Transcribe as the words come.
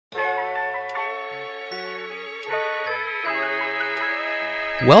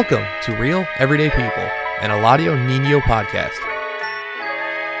Welcome to Real Everyday People, an Eladio Nino podcast.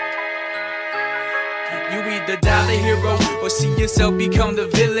 You either die the hero or see yourself become the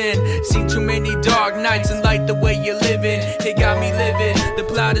villain. Seen too many dark nights and like the way you're living. It got me living. The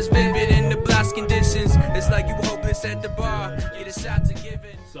plot is vivid in the blast conditions. It's like you hopeless at the bar. Get a shot to give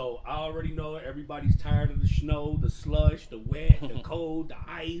it. So I already know everybody's tired of the snow, the slush, the wet, the cold, the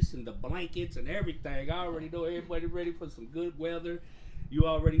ice, and the blankets and everything. I already know everybody ready for some good weather. You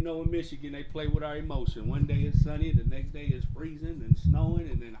already know in Michigan they play with our emotion. One day it's sunny, the next day it's freezing and snowing,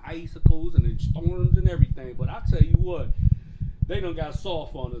 and then icicles and then storms and everything. But I tell you what, they done got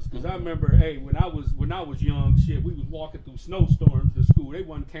soft on us. Cause I remember, hey, when I was young, shit, we was walking through snowstorms to school. They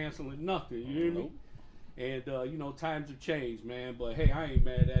wasn't canceling nothing. You hear me? And you know, times have changed, man. But hey, I ain't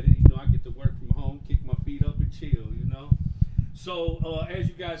mad at it. You know, I get to work from home, kick my feet up and chill. You know. So as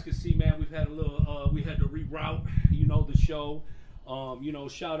you guys can see, man, we've had a little. We had to reroute, you know, the show. You know,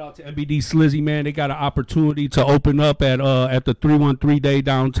 shout out to MBD Slizzy, man. They got an opportunity to open up at the 313 Day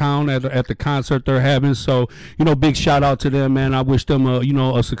downtown at the concert they're having. So, you know, big shout out to them, man. I wish them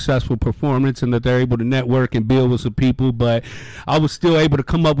a successful performance and that they're able to network and build with some people. But I was still able to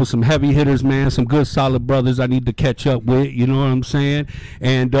come up with some heavy hitters, man. Some good solid brothers I need to catch up with. You know what I'm saying?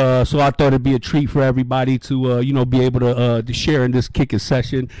 And so I thought it'd be a treat for everybody to be able to share in this kicking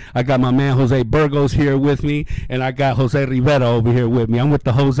session. I got my man Jose Burgos here with me, and I got Jose Rivera over here with me. I'm with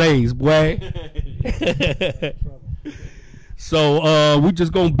the Jose's, boy. So we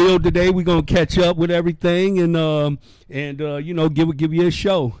just gonna build today. We're gonna catch up with everything and give you a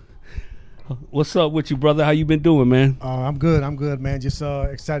show. What's up with you, brother? How you been doing, man? I'm good, man. Just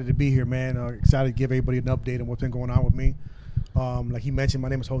excited to be here, man. Excited to give everybody an update on what's been going on with me. Like he mentioned, my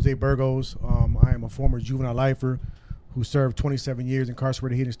name is Jose Burgos. I am a former juvenile lifer who served 27 years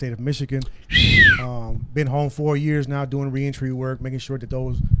incarcerated here in the state of Michigan. Been home 4 years now doing reentry work, making sure that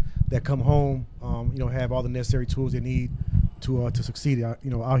those that come home, have all the necessary tools they need to succeed,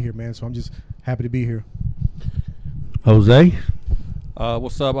 out here, man. So I'm just happy to be here. Jose?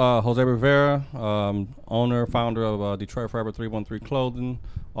 What's up? Jose Rivera, owner, founder of Detroit Forever 313 Clothing.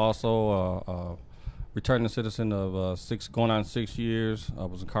 Also, returning citizen of going on 6 years. I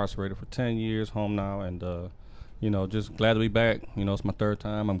was incarcerated for 10 years, home now, and just glad to be back. You know, it's my third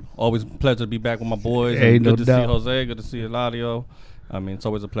time. I'm always a pleasure to be back with my boys. Hey, good to doubt. see Jose. Good to see Eladio. I mean, it's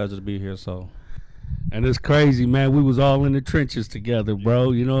always a pleasure to be here. So, and it's crazy, man. We was all in the trenches together,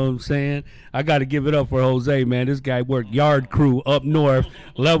 bro. You know what I'm saying? I got to give it up for Jose, man. This guy worked yard crew up north,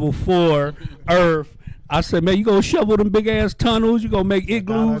 level 4, earth. I said, man, you gonna shovel them big ass tunnels? You gonna make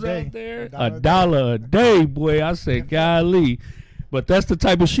igloos out there? $1 a day, boy. I said, golly. But that's the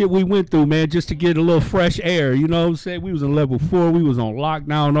type of shit we went through, man, just to get a little fresh air. You know what I'm saying? We was in level 4. We was on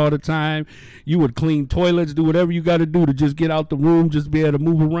lockdown all the time. You would clean toilets, do whatever you got to do to just get out the room, just be able to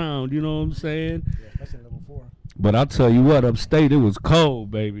move around. You know what I'm saying? Yeah, that's in level 4. But I'll tell you what, upstate, it was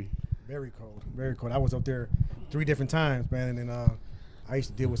cold, baby. Very cold, very cold. I was up there 3 different times, man, and then I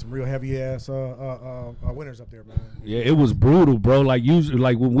used to deal with some real heavy-ass winters up there, man. Yeah, it was brutal, bro. Like, usually,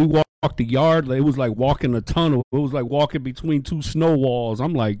 like when we walked the yard, it was like walking a tunnel. It was like walking between 2 snow walls.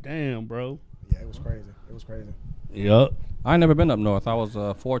 I'm like, damn, bro. Yeah, it was crazy. Yep. I never been up north. I was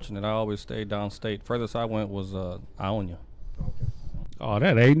fortunate. I always stayed downstate. Furthest I went was Ionia. Okay. Oh,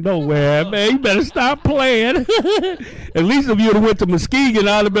 that ain't nowhere, man. You better stop playing. At least if you would have went to Muskegon,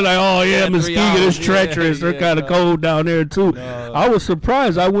 I'd have been like, oh, yeah, Muskegon is treacherous. They're kind of cold down there, too. I was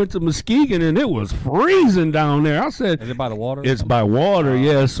surprised. I went to Muskegon, and it was freezing down there. I said, is it by the water? It's by water,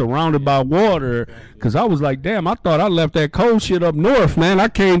 yeah. It's surrounded by water. Because I was like, damn, I thought I left that cold shit up north, man. I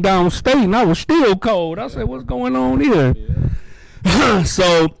came downstate, and I was still cold. I said, what's going on here? Yeah.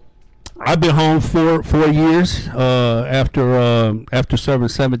 So I've been home for 4 years after serving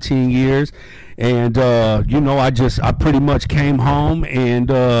 17 years, and I pretty much came home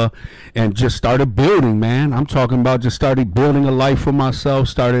and just started building, man. I'm talking about just started building a life for myself.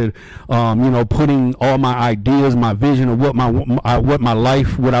 Started putting all my ideas, my vision of what I wanted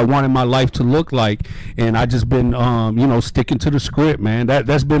my life to look like, and I just been sticking to the script, man.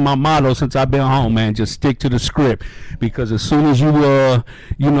 That's been my motto since I've been home, man. Just stick to the script, because as soon as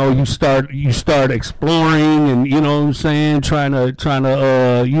you start exploring and, you know what I'm saying, trying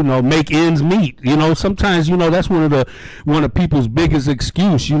to make ends meet. You know, sometimes, that's one of people's biggest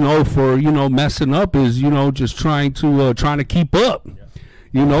excuse, for, messing up is, just trying to keep up,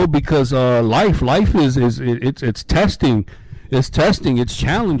 because life is it's testing. It's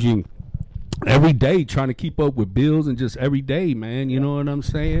challenging every day, trying to keep up with bills and just every day, man. You know what I'm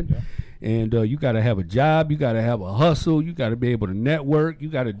saying? And you got to have a job. You got to have a hustle. You got to be able to network. You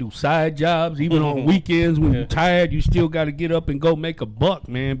got to do side jobs. Even on weekends when you're tired, you still got to get up and go make a buck,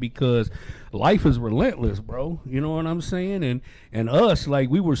 man, because life is relentless, bro. You know what I'm saying? And us, like,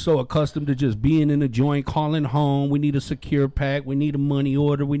 we were so accustomed to just being in the joint, calling home. We need a secure pack. We need a money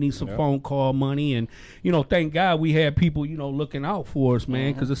order. We need some phone call money. And, you know, thank God we had people, you know, looking out for us,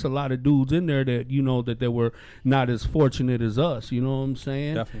 man, because there's a lot of dudes in there that, you know, that they were not as fortunate as us. You know what I'm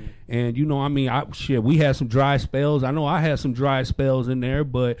saying? Definitely. And, you know, I mean, we had some dry spells. I know I had some dry spells in there,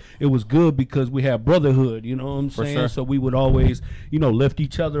 but it was good because we had brotherhood, you know what I'm saying? Sure. So we would always, you know, lift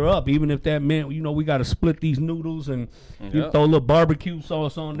each other up, even if that meant, you know, we got to split these noodles and you throw a little barbecue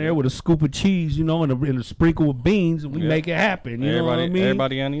sauce on there with a scoop of cheese, you know, and a sprinkle of beans, and we make it happen. You know what I mean?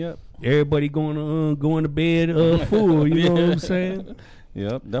 Everybody ante up. Everybody going to bed full. You know what I'm saying?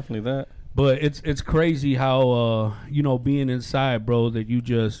 Yep, definitely that. But it's crazy how you know, being inside, bro, that you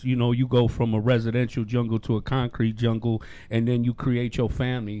just, you know, you go from a residential jungle to a concrete jungle, and then you create your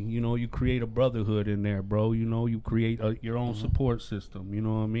family. You know, you create a brotherhood in there, bro. You know, you create your own support system. You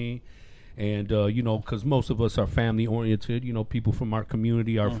know what I mean? And, you know, because most of us are family oriented, you know, people from our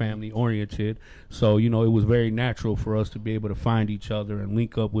community are family oriented. So, you know, it was very natural for us to be able to find each other and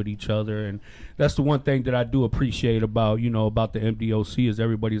link up with each other. And that's the one thing that I do appreciate about, you know, about the MDOC is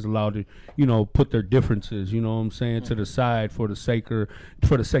everybody's allowed to, you know, put their differences, you know what I'm saying, to the side for the sake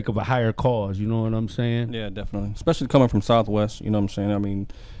of a higher cause. You know what I'm saying? Yeah, definitely. Especially coming from Southwest, you know what I'm saying? I mean,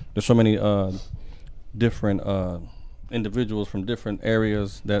 there's so many different individuals from different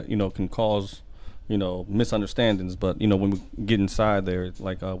areas that, you know, can cause, you know, misunderstandings. But, you know, when we get inside there, it's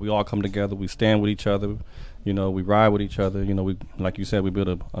like we all come together, we stand with each other, you know, we ride with each other, you know, we, like you said, we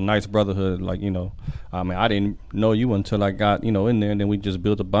build a nice brotherhood. Like, you know, I mean, I didn't know you until I got, you know, in there, and then we just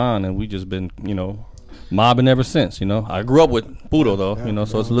built a bond, and we just been, you know, mobbing ever since. You know, I grew up with Budo though, you know,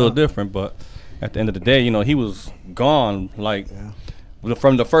 so it's a little different. But at the end of the day, you know, he was gone, like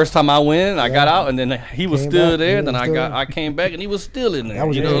from the first time I went, I got out, and then he was still there. Then I came back, and he was still in there. That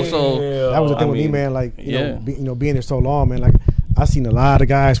was you the know, thing. so That was the thing with me, man. Like, you know, being there so long, man. Like, I seen a lot of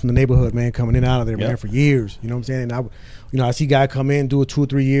guys from the neighborhood, man, coming in and out of there, man, for years. You know what I'm saying? And I see guys come in, do it 2 or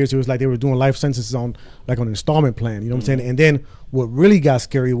 3 years. It was like they were doing life sentences on an installment plan. You know what I'm saying? And then what really got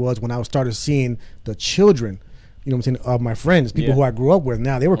scary was when I started seeing the children, you know what I'm saying, of my friends, people who I grew up with.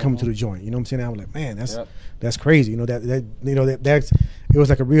 Now they were coming to the joint. You know what I'm saying? I was like, man, that's crazy. You know, that's it was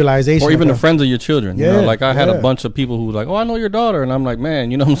like a realization. Or even the friends of your children. You know, like I had a bunch of people who were like, oh, I know your daughter. And I'm like,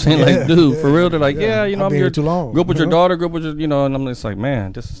 man, you know what I'm saying? Like, dude, for real. They're like, you know, I'm here too long. Grew up with your daughter, grew up with your, you know, and I'm just like,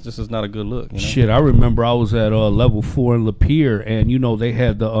 man, this is not a good look. You know? Shit, I remember I was at level 4 in Lapeer, and, you know, they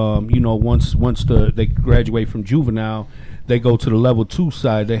had the, you know, once they graduate from juvenile, they go to the level 2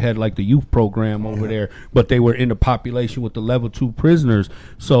 side. They had like the youth program over there, but they were in the population with the level 2 prisoners.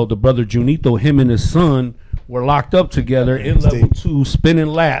 So the brother Junito, him and his son were locked up together in level 2, spinning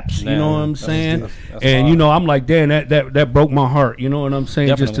laps. You know what I'm saying? And you know, I'm like, damn, that broke my heart. You know what I'm saying?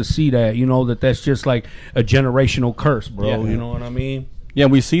 Definitely. Just to see that, you know, that's just like a generational curse, bro. You know what I mean? Yeah,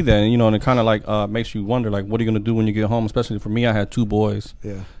 we see that, you know, and it kind of like makes you wonder, like, what are you going to do when you get home? Especially for me, I had 2 boys.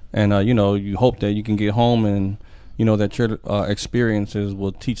 Yeah. And, you know, you hope that you can get home and, you know, that your experiences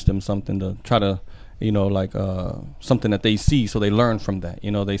will teach them something to try to, you know, like something that they see, so they learn from that. You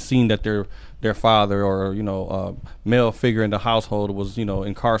know, they seen that their father or, you know, male figure in the household was, you know,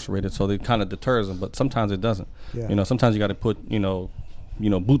 incarcerated, so it kind of deters them. But sometimes it doesn't. Yeah. You know, sometimes you got to put, you know,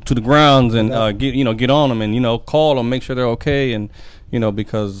 boot to the grounds and get on them and, you know, call them, make sure they're okay, and, you know,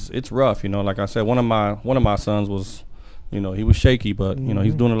 because it's rough. You know, like I said, one of my sons was, you know, he was shaky, but you know,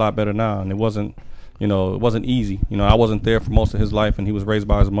 he's doing a lot better now, and it wasn't easy. You know, I wasn't there for most of his life, and he was raised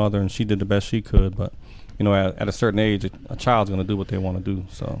by his mother, and she did the best she could. But, you know, at a certain age, a child's going to do what they want to do.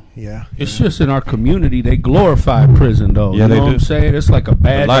 So it's just in our community, they glorify prison, though. Yeah, you know what I'm saying? It's like a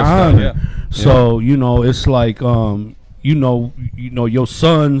badge of honor. So, you know, it's like, you know, your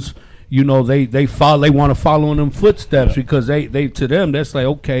sons, you know, they want to follow in them footsteps because they to them that's like,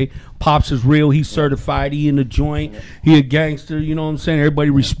 okay, Pops is real, he's certified, he in the joint, he a gangster, you know what I'm saying?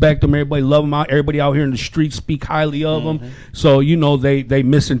 Everybody respect him, everybody love him, everybody out here in the streets speak highly of him. So, you know, they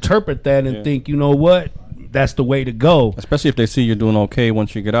misinterpret that and think, you know what, that's the way to go. Especially if they see you're doing okay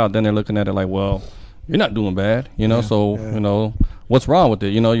once you get out, then they're looking at it like, well, you're not doing bad, you know, you know, what's wrong with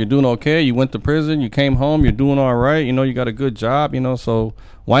it? You know, you're doing okay, you went to prison, you came home, you're doing all right, you know, you got a good job, you know, so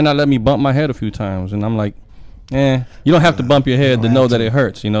why not let me bump my head a few times? And I'm like, you don't have to bump your head to know that it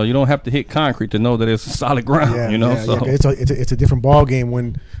hurts, you know, you don't have to hit concrete to know that it's solid ground, you know. So it's a different ball game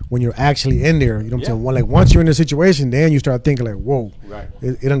when when you're actually in there. You know what Yeah. I'm saying? Like once you're in the situation, then you start thinking like, whoa, Right.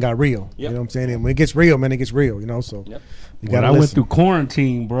 it done got real. Yep. You know what I'm saying? And when it gets real, man, it gets real. You know, so Yep. you When gotta I went listen. through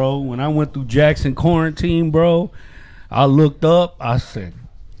quarantine, bro, when I went through Jackson quarantine, bro, I looked up, I said,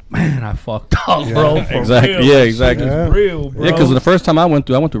 man, I fucked up, bro. For Exactly. real. Yeah, This exactly. shit is Yeah. real, bro. Yeah, because the first time I went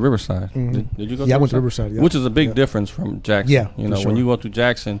through Riverside. Did you go? Yeah, I went to Riverside, yeah. Which is a big Yeah. difference from Jackson. Yeah, you for know, sure. when you go to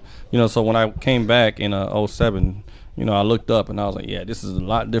Jackson, you know, so when I came back in '07, you know, I looked up and I was like, yeah, this is a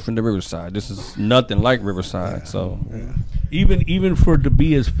lot different than Riverside. This is nothing like Riverside. So even for to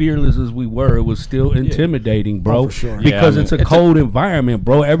be as fearless as we were, it was still intimidating, bro. Oh, for sure. Because Yeah, I mean, it's a cold environment,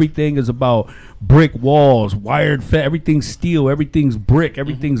 bro. Everything is about brick walls, wired everything's steel, everything's brick,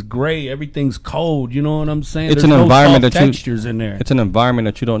 everything's gray, everything's cold. You know what I'm saying? It's There's an no environment soft that you- textures in there. it's an environment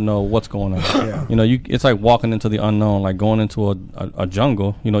that you don't know what's going on. Yeah. You know, it's like walking into the unknown, like going into a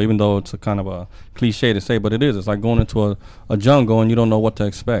jungle. You know, even though it's a kind of a cliche to say, but it is. It's like going into a jungle and you don't know what to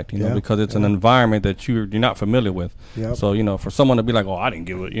expect. You know, Yeah. because it's an environment that you're not familiar with. Yep. So you know, for someone to be like, "Oh, I didn't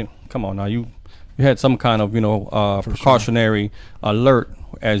give it," you know, come on now, you had some kind of precautionary alert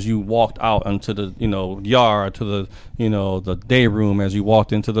as you walked out into the yard, to the the day room, as you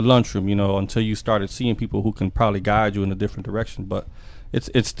walked into the lunchroom, until you started seeing people who can probably guide you in a different direction. But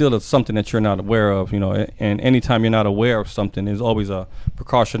it's still something that you're not aware of, and anytime you're not aware of something, there's always a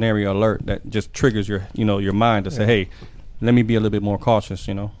precautionary alert that just triggers your your mind to say, hey, let me be a little bit more cautious.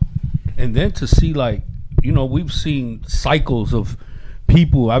 And then to see, like, we've seen cycles of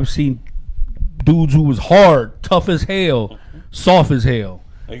people. I've seen dudes who was hard, tough as hell, soft as hell.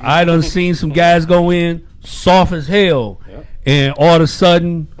 I done seen some guys go in soft as hell, and all of a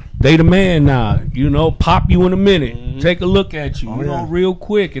sudden they the man now. Pop you in a minute, take a look at you, real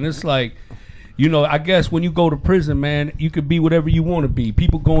quick, and it's like, I guess when you go to prison, man, you could be whatever you want to be.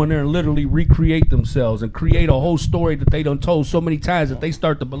 People go in there and literally recreate themselves and create a whole story that they done told so many times that they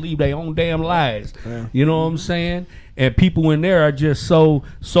start to believe their own damn lies. Yeah. You know what I'm saying? And people in there are just so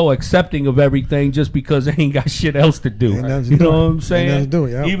accepting of everything just because they ain't got shit else to do. Ain't nothing to You do. know what I'm Ain't nothing saying? to do,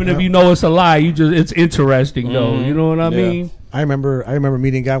 yeah, Even yeah. if you know it's a lie, it's interesting though. You know what I Yeah. mean? I remember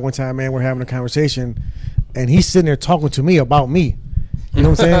meeting a guy one time, man. We're having a conversation, and he's sitting there talking to me about me. You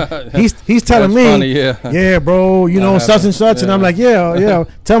know what I'm saying? He's telling That's me, funny, yeah. bro, such and such, and yeah. I'm like, yeah,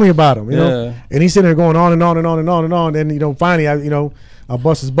 tell me about him, you know. Yeah. And he's sitting there going on and on and on and on and on. And finally, I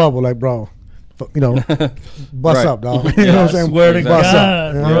bust his bubble, like, bro, bust Right. up, dog. You know what I'm saying? Swear to Exactly. Bust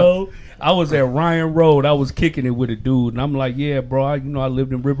God, up. bro. I was at Ryan Road. I was kicking it with a dude, and I'm like, yeah, bro, I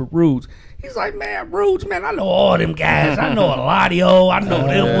lived in River Roots. He's like, man, Roots, man, I know all them guys. I know Eladio. I know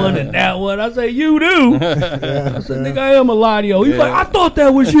them one and that one. I say, you do? I said, nigga, I am Eladio. He's like, I thought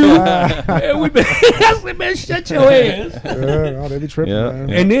that was you. And we been, I said, man, shut your ass. They be tripping, Yeah. man.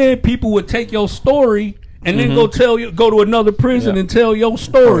 And then people would take your story and then go to another prison and tell your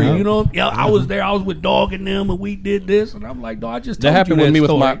story. I was there. I was with Dog and them, and we did this. And I'm like, dog, I just told That happened you with me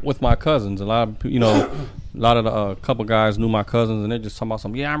story. with my cousins. A lot of the couple guys knew my cousins, and they're just talking about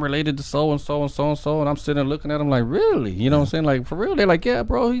something. Yeah, I'm related to so and so and so and so, and I'm sitting there looking at them like, really? You know what I'm saying? Like, for real? They're like, yeah,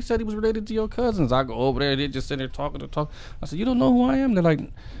 bro. He said he was related to your cousins. I go over there, they just sitting there talking. I said, you don't know who I am? They're like,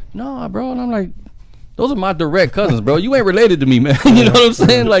 no, bro. And I'm like, those are my direct cousins, bro. You ain't related to me, man. You know what I'm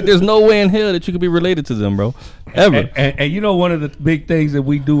saying? Like, there's no way in hell that you could be related to them, bro. Ever. And one of the big things that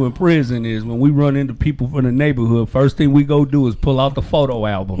we do in prison is when we run into people from the neighborhood, first thing we go do is pull out the photo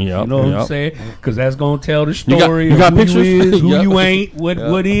album. Yep, You know what I'm yep. saying? Because that's going to tell the You got- story you got of who pictures? you is, who Yep. you ain't,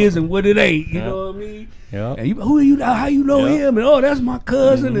 what is and what it ain't. You Yep. know what I mean? Yep. And who are you? How you know Yep. him? And that's my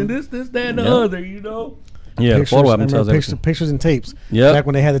cousin and this, that, and the Yep. other, Yeah, the Pictures, photo I album remember tells everything. pictures and tapes. Yep. Back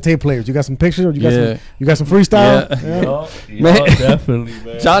when they had the tape players. You got some pictures, or you got Yeah. some freestyle? Yeah. Man. Definitely,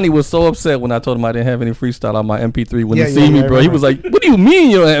 man. Johnny was so upset when I told him I didn't have any freestyle on my MP3 when Yeah, he yeah, see me, yeah, bro. I He was remember. like, "What do you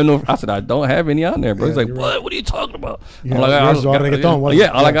mean you don't have no?" I said, "I don't have any on there, bro." He's Yeah, like, you're "What? right. What are you talking about?" Yeah, I'm like, yours was all got- reggaeton, wasn't yeah,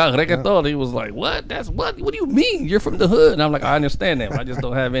 it? all I Yeah. got reggaeton. He was like, "What? That's what? What do you mean? You're from the hood?" And I'm like, "I understand that. But I just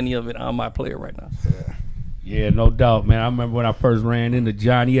don't have any of it on my player right now." Yeah, no doubt, man. I remember when I first ran into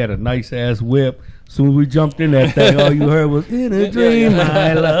Johnny, he had a nice ass whip. Soon as we jumped in that thing, all you heard was "In a dream,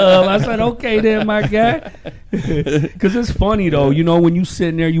 my love." I said, "Okay, then, my guy." Because it's funny though, when you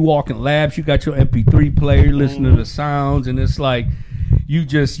sitting there, you walking labs, you got your MP3 player, you listening to the sounds, and it's like you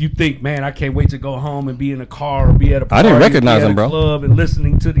think, man, I can't wait to go home and be in a car or be at a party, I didn't recognize be at him, a bro. club and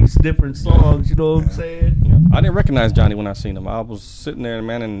listening to these different songs. You know what I'm saying? I didn't recognize Johnny when I seen him. I was sitting there,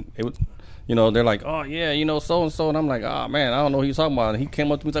 man, and it was, you know, they're like, oh yeah, you know, so and so, and I'm like, oh man, I don't know what he's talking about. And he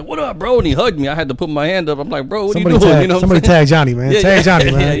came up to me, he's like, what up, bro? And he hugged me. I had to put my hand up. I'm like, bro, what are you doing? You know, somebody tag Johnny, man. Tag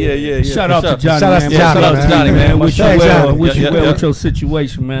Johnny, man. Yeah. Shout out to Johnny. Shout out to Johnny, man. Wish you well. Wish you well with your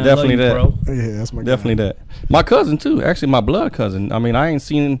situation, man. Definitely that, bro. Yeah, that's my definitely guy. that. My cousin too, actually, my blood cousin. I mean, I ain't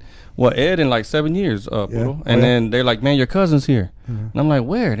seen Ed in like 7 years, bro. And then they're like, man, your cousin's here, and I'm like,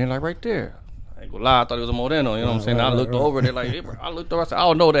 where? They're like, right there. I thought he was a Moreno, you know what I'm saying? I looked over, they're like, hey, bro. I looked over, I said, I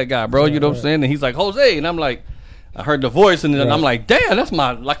don't know that guy, bro, you know what I'm saying? And he's like, Jose, and I'm like, I heard the voice, and then I'm like, damn, that's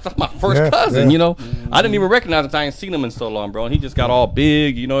my first cousin, you know? I didn't even recognize him, I ain't seen him in so long, bro, and he just got all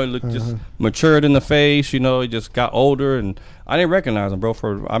big, you know, he looked just matured in the face, you know, he just got older, and I didn't recognize him, bro,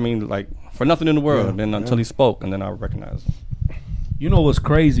 for nothing in the world, and then until he spoke, and then I recognized him. You know what's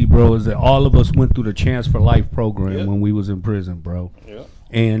crazy, bro, is that all of us went through the Chance for Life program when we was in prison, bro. Yeah.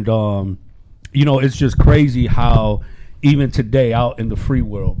 And, you know, it's just crazy how even today out in the free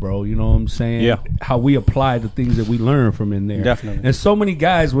world, bro, you know what I'm saying? Yeah. How we apply the things that we learned from in there. Definitely. And so many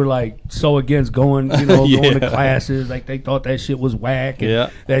guys were like so against going, you know, going to classes. Like they thought that shit was whack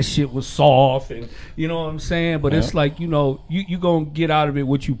and that shit was soft and you know what I'm saying? But it's like, you know, you gonna get out of it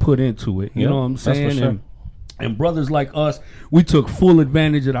what you put into it. You know what I'm saying? That's for sure. And brothers like us, we took full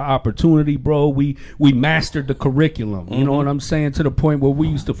advantage of the opportunity, bro. We mastered the curriculum. You know what I'm saying? To the point where we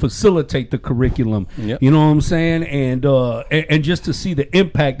used to facilitate the curriculum. You know what I'm saying? And just to see the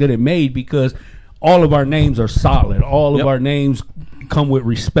impact that it made, because all of our names are solid. All of our names come with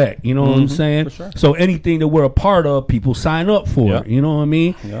respect. You know what I'm saying? For sure. So anything that we're a part of, people sign up for it. You know what I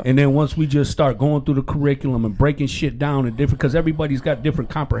mean? And then once we just start going through the curriculum and breaking shit down and different, because everybody's got different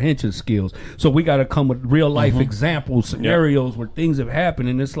comprehension skills. So we got to come with real life examples, scenarios where things have happened,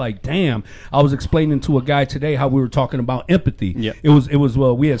 and it's like, damn. I was explaining to a guy today how we were talking about empathy. It was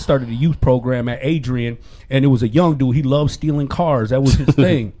we had started a youth program at Adrian, and it was a young dude. He loved stealing cars. That was his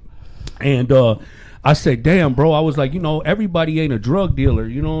thing. And I said, damn, bro. I was like, you know, everybody ain't a drug dealer.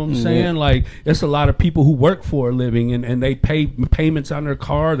 You know what I'm saying? Like, it's a lot of people who work for a living and they pay payments on their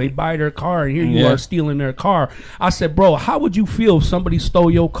car. They buy their car, and here you are stealing their car. I said, bro, how would you feel if somebody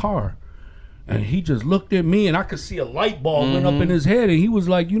stole your car? And he just looked at me, and I could see a light bulb went up in his head, and he was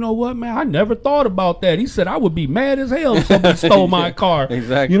like, you know what, man, I never thought about that. He said, I would be mad as hell if somebody stole my car.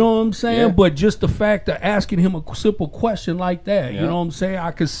 Exactly. You know what I'm saying? But just the fact of asking him a simple question like that, you know what I'm saying?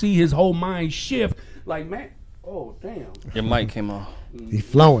 I could see his whole mind shift. Like, man, oh, damn. Your mic came on. He's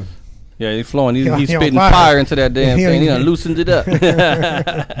flowing. Yeah, he's flowing. He's spitting fire into that damn thing. He done loosened it up.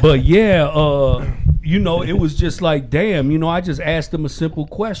 But yeah, you know, it was just like, damn, you know, I just asked him a simple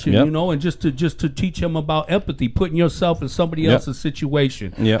question, you know, and just to teach him about empathy, putting yourself in somebody else's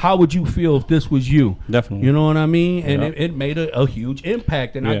situation. How would you feel if this was you? Definitely. You know what I mean? And it made a huge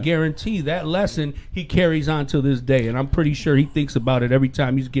impact. And I guarantee that lesson he carries on to this day. And I'm pretty sure he thinks about it every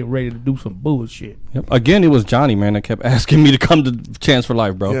time he's getting ready to do some bullshit. Again, it was Johnny, man, that kept asking me to come to Chance for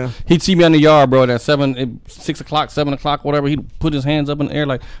Life, bro. He'd see me on the yard, bro, at 6 o'clock, 7 o'clock, whatever. He'd put his hands up in the air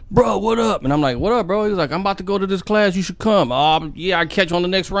like, bro, what up? And I'm like, what up, bro? He's like, I'm about to go to this class. You should come. Oh, yeah, I catch you on the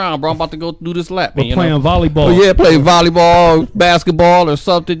next round, bro. I'm about to go do this lap. We're playing volleyball. Oh, yeah, play volleyball, basketball, or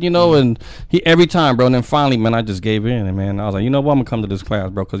something, you know. And he every time, bro. And then finally, man, I just gave in. And, man, I was like, you know what? I'm going to come to this class,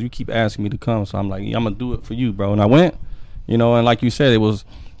 bro, because you keep asking me to come. So I'm like, yeah, I'm going to do it for you, bro. And I went, you know, and like you said, it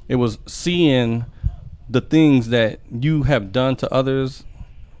was seeing the things that you have done to others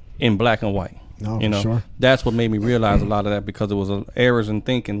in black and white. No, you know, sure. That's what made me realize a lot of that, because it was errors in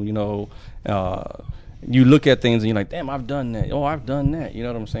thinking. You know, you look at things and you're like, damn, I've done that. Oh, I've done that. You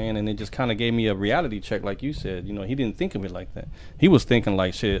know what I'm saying? And it just kind of gave me a reality check, like you said. You know, he didn't think of it like that. He was thinking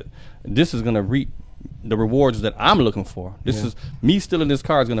like, shit, this is gonna reap the rewards that I'm looking for. This is me stealing this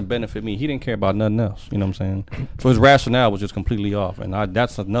car is gonna benefit me. He didn't care about nothing else. You know what I'm saying? So his rationale was just completely off, and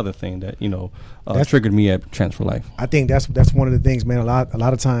that's another thing that, you know, triggered me at Chance for Life. I think that's one of the things, man. A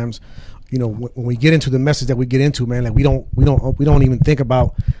lot of times, you know, when we get into the message that we get into, man, like we don't even think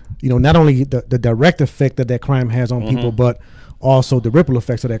about, you know, not only the direct effect that crime has on people, but also the ripple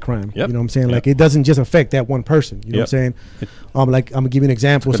effects of that crime. You know what I'm saying? Like, it doesn't just affect that one person. You know what I'm saying? Like, I'm gonna give you an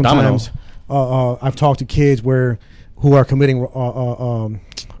example. Sometimes I've talked to kids who are committing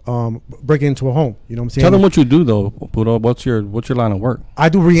breaking into a home. You know what I'm saying? Tell them what you do, though, Pudo. What's your line of work? I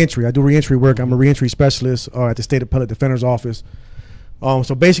do reentry. I do reentry work. I'm a reentry specialist at the State Appellate Defender's Office.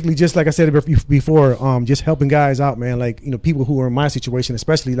 So basically, just like I said before, just helping guys out, man. Like, you know, people who are in my situation,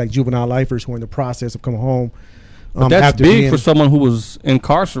 especially like juvenile lifers who are in the process of coming home. But that's big for someone who was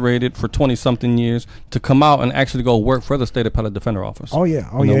incarcerated for 20-something years to come out and actually go work for the State Appellate Defender Office. Oh yeah,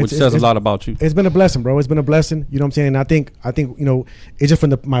 which says a lot about you. It's been a blessing, bro. It's been a blessing. You know what I'm saying? And I think you know, it's just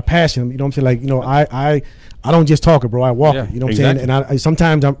from my passion. You know what I'm saying? Like, you know, I don't just talk it, bro. I walk it. You know what I'm saying? And I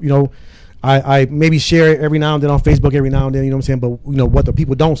sometimes I'm, you know, I maybe share it every now and then on Facebook every now and then, you know what I'm saying? But you know what the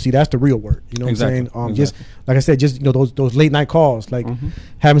people don't see, that's the real work. You know what I'm saying? Just like I said, just you know those late night calls, like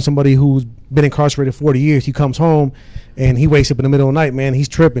having somebody who's been incarcerated 40 years, he comes home and he wakes up in the middle of the night, man, he's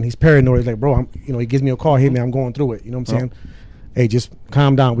tripping, he's paranoid. He's like, bro, he gives me a call, hey man, I'm going through it. You know what I'm saying? Hey, just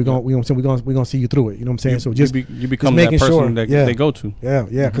calm down. We're gonna see you through it. You know what I'm saying? So just you become that person that they go to.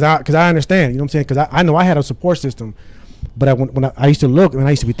 Yeah. Because I understand. You know what I'm saying? Because I know I had a support system, but when I used to look and I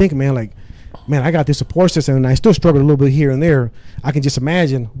used to be thinking, man, I got this support system and I still struggle a little bit here and there. I can just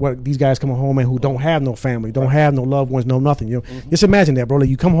imagine what these guys coming home and who don't have no family, don't have no loved ones, no nothing. You know, just imagine that, bro. Like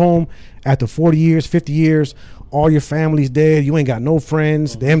you come home after 40 years, 50 years, all your family's dead. You ain't got no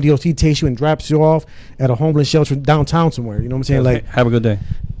friends. The MDOC takes you and drops you off at a homeless shelter downtown somewhere. You know what I'm saying? Like, have a good day.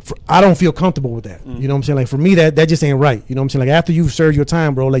 I don't feel comfortable with that. You know what I'm saying? Like for me, that just ain't right. You know what I'm saying? Like after you've served your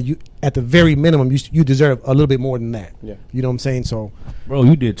time, bro, like you at the very minimum, you deserve a little bit more than that. Yeah. You know what I'm saying? So, bro,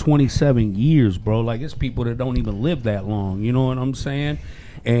 you did 27 years, bro. Like it's people that don't even live that long. You know what I'm saying?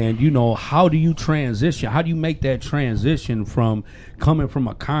 And you know, how do you transition? How do you make that transition from coming from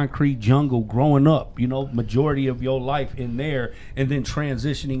a concrete jungle, growing up, you know, majority of your life in there, and then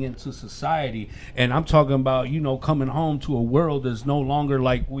transitioning into society? And I'm talking about, you know, coming home to a world that's no longer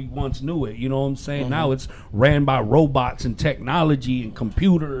like we once knew it. You know what I'm saying? Now it's ran by robots and technology and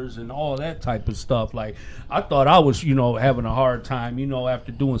computers and all that type of stuff. Like I thought I was, you know, having a hard time, you know,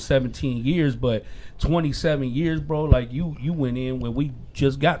 after doing 17 years, but 27 years, bro, like you went in when we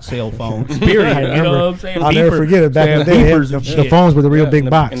just got cell phones, period. You know what I'm saying? I'll never forget it. Back in the day, the phones were the real big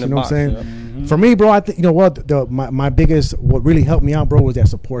box. You know what I'm saying? For me, bro, I think, you know what, my biggest, what really helped me out, bro, was that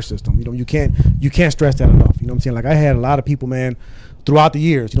support system. You know, you can't stress that enough. You know what I'm saying? Like I had a lot of people, man, throughout the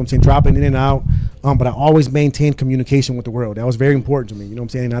years, you know what I'm saying, dropping in and out, but I always maintained communication with the world. That was very important to me, you know what I'm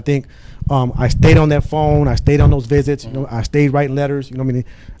saying? And I think I stayed on that phone, I stayed on those visits, you know, I stayed writing letters, you know what I mean?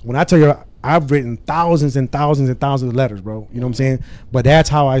 When I tell you, I've written thousands and thousands and thousands of letters, bro, you know what I'm saying? But that's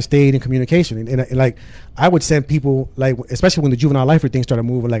how I stayed in communication. And like, I would send people, like, especially when the juvenile lifer thing started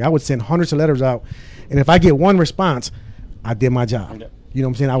moving, like I would send hundreds of letters out, and if I get one response, I did my job. You know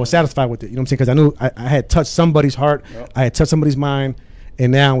what I'm saying? I was satisfied with it. You know what I'm saying? Because I knew I had touched somebody's heart. I had touched somebody's mind.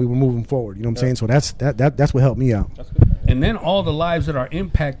 And now we were moving forward. You know what I'm saying? So that's what helped me out. And then all the lives that are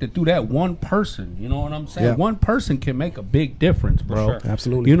impacted through that one person. You know what I'm saying? One person can make a big difference, bro. Sure.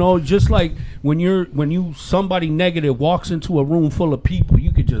 Absolutely. You know, just like when somebody negative walks into a room full of people,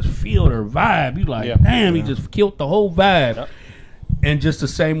 you could just feel their vibe. You like, damn, he just killed the whole vibe. And just the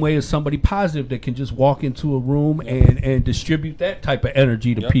same way as somebody positive that can just walk into a room and distribute that type of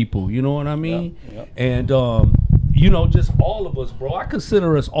energy to people. You know what I mean? And you know, just all of us, bro. I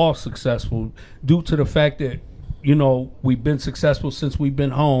consider us all successful due to the fact that, you know, we've been successful since we've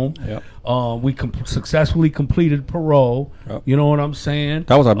been home. We successfully completed parole. You know what I'm saying?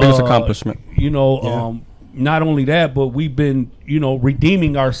 That was our biggest accomplishment. You know, not only that, but we've been, you know,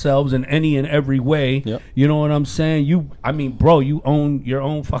 redeeming ourselves in any and every way. You know what I'm saying? I mean, bro, you own your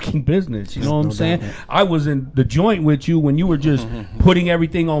own fucking business. You know what I'm saying? I was in the joint with you when you were just putting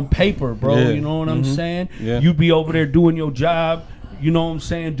everything on paper, bro. You know what I'm saying? You'd be over there doing your job. You know what I'm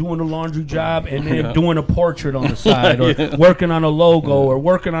saying, doing a laundry job and then doing a portrait on the side or working on a logo or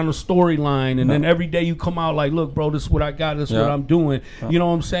working on a storyline. And then every day you come out like, look, bro, this is what I got. This is what I'm doing. You know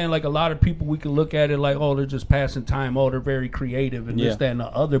what I'm saying? Like a lot of people, we can look at it like, oh, they're just passing time. Oh, they're very creative and this, that, and the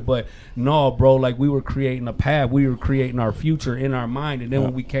other. But no, bro, like we were creating a path. We were creating our future in our mind. And then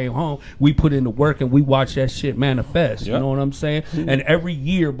when we came home, we put in the work and we watched that shit manifest. You know what I'm saying? And every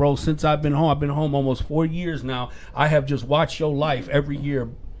year, bro, since I've been home almost 4 years now, I have just watched your life every year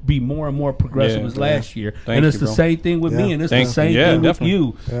be more and more progressive as last year. And it's the same thing with me, and it's the same thing with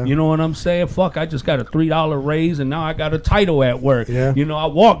you. You know what I'm saying? Fuck, I just got a $3 raise and now I got a title at work. You know, I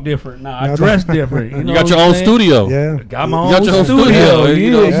walk different now. I dress different. You know, got your own studio. Got my own studio.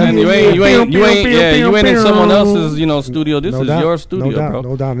 You know what I'm saying? You ain't in someone else's, you know, studio. This is your studio, bro.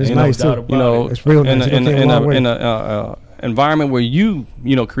 No doubt. It's nice too. You know, it's real nice. In a environment where you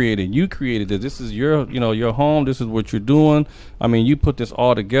created it. This is your home. This is what you're doing. I mean, you put this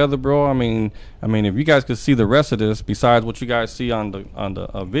all together, bro. I mean, if you guys could see the rest of this, besides what you guys see on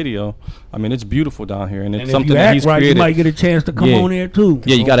the video, I mean, it's beautiful down here, and it's something that he's created. You might get a chance to come on there too.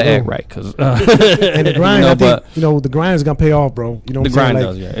 Yeah, you got to act right, cause and the grind. I think the grind is gonna pay off, bro. You know what I'm saying? The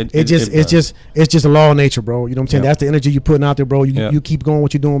grind does. It's just a law of nature, bro. You know what I'm saying? That's the energy you're putting out there, bro. You keep going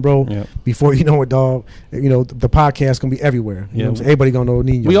what you're doing, bro. Before you know it, dog. You know the podcast gonna be everywhere. You know what I'm saying? Everybody gonna know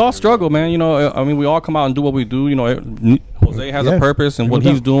Nino. We all struggle, man. You know, I mean, we all come out and do what we do. You know, Jose has a purpose in what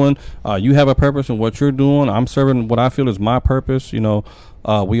he's doing. You have a purpose in what you're doing. I'm serving what I feel is my purpose. You know,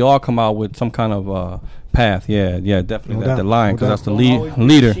 we all come out with some kind of path. Yeah, definitely. No That the doubt, line, no because that's doubt. the Don't always be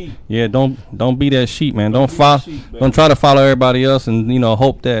leader. the sheep. Yeah, don't be that sheep, man. Don't be follow. that sheep, man. Don't try to follow everybody else, and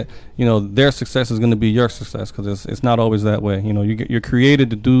hope that their success is going to be your success, because it's not always that way. You're created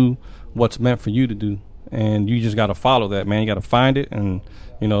to do what's meant for you to do, and you just got to follow that, man. You got to find it and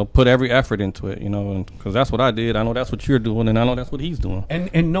put every effort into it, because that's what I did. I know that's what you're doing, and I know that's what he's doing.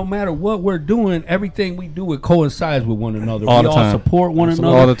 And no matter what we're doing, everything we do, it coincides with one another. All we the all time. support one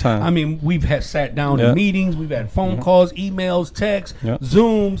Absolutely. another. All the time. I mean, we've sat down Yeah. in meetings, we've had phone calls, emails, texts, Yeah.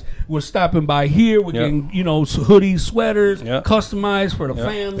 Zooms. We're stopping by here. We're Yeah. getting hoodies, sweaters, Yeah. customized for the Yeah.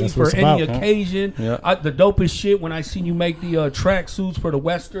 family, That's for what it's any about. occasion. Yeah. The dopest shit when I seen you make the track suits for the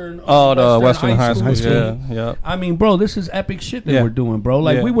Western. Oh, the Western High School. team. Yeah. I mean, bro, this is epic shit that Yeah. we're doing, bro.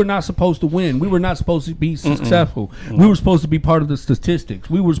 Like, Yeah. we were not supposed to win. We were not supposed to be successful. We were supposed to be part of the statistics.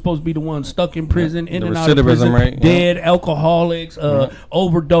 We were supposed to be the ones stuck in prison, in The and out of recidivism prison, rate, yeah. dead, alcoholics,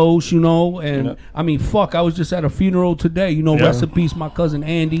 overdose, and Yeah. I mean, fuck, I was just at a funeral today, Yeah. rest in peace, my cousin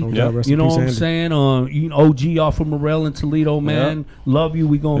Andy. Yeah, rest You in know peace, what I'm Andy. saying? OG off of Morel in Toledo, man. Love you.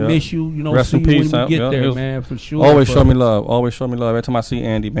 We gonna Yeah. miss you. Rest See in you peace, when we get yeah. there, It was man, for sure. Always bro. show me love. Always show me love. Every time I see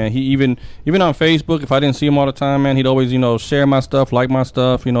Andy, man, he even on Facebook, if I didn't see him all the time, man, he'd always share my stuff, like my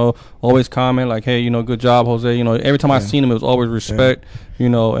stuff, always comment like, hey, good job, Jose. Every time I seen him, it was always respect.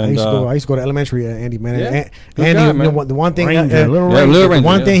 And I used to go to elementary, Andy, man. Yeah. And Good Andy, guy, man. the one thing, Ranger, Little Yeah, Ranger. Little the Ranger,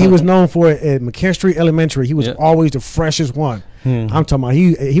 one yeah. thing he was known for at McKen Street Elementary, he was Yeah. always the freshest one. I'm talking about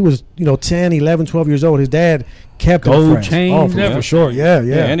he was 10, 11, 12 years old. His dad kept him Gold fresh. chains, Oh, for everything. sure. Yeah.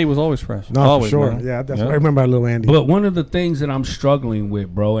 Yeah, Andy was always fresh. No, always, for sure. man. Yeah, that's what I remember about little Andy. But one of the things that I'm struggling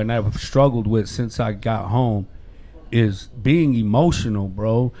with, bro, and I've struggled with since I got home, is being emotional,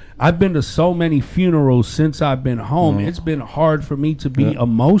 bro. I've been to so many funerals since I've been home. It's been hard for me to be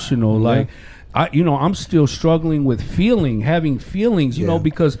emotional. Like, I'm still struggling with having feelings, Yeah.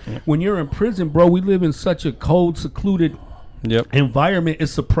 because when you're in prison, bro, we live in such a cold, secluded Yep. environment. It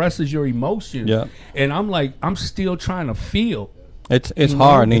suppresses your emotions. Yeah. And I'm still trying to feel. It's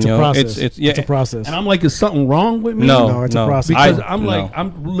hard, it's a Nino. process. It's It's a process. And I'm like, is something wrong with me? No, it's a process. Because No.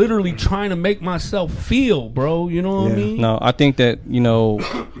 I'm literally trying to make myself feel, bro. You know what I Yeah. mean? No, I think that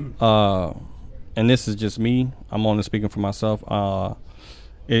and this is just me. I'm only speaking for myself.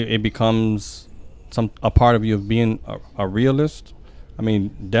 It becomes a part of you of being a realist. I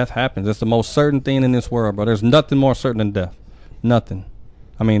mean, death happens. It's the most certain thing in this world, bro. There's nothing more certain than death. Nothing.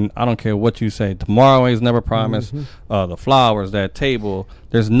 I mean, I don't care what you say. Tomorrow is never promised. The flowers, that table.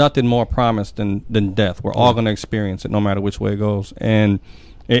 There's nothing more promised than death. We're all going to experience it, no matter which way it goes. And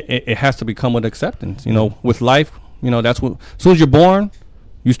it has to become with acceptance. With life, that's what. As soon as you're born,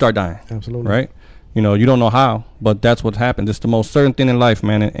 you start dying. Absolutely. Right. You don't know how, but that's what happens. It's the most certain thing in life,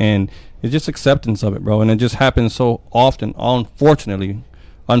 man. And it's just acceptance of it, bro. And it just happens so often. Unfortunately,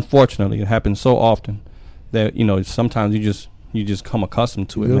 it happens so often that sometimes you just come accustomed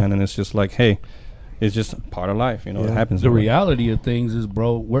to it, man. And it's just like, hey, it's just part of life. It happens. The reality of things is,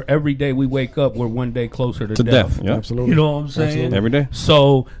 bro, we're every day we wake up, we're one day closer to death. Yeah. Absolutely. You know what I'm saying? Absolutely. Every day.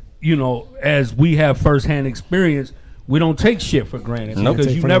 So, as we have firsthand experience, we don't take shit for granted Nope. because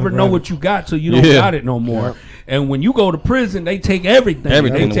Take you for never nothing know granted. what you got till you don't Yeah. got it no more. Yeah. And when you go to prison, they take everything.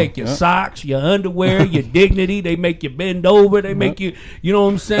 Everything. They take your Yeah. socks, your underwear, your dignity. They make you bend over. They make you, you know what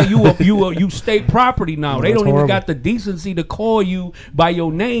I'm saying? You state property now. They That's don't even horrible. got the decency to call you by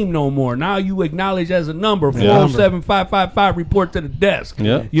your name no more. Now you acknowledge as a number, Yeah. 407-555, report to the desk.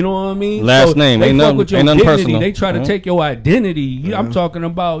 Yeah. You know what I mean? Last name. They Ain't fuck nothing- with your ain't nothing dignity. personal. They try to Yeah. take your identity. I'm talking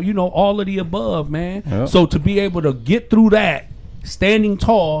about, all of the above, man. Yeah. So to be able to get through that, standing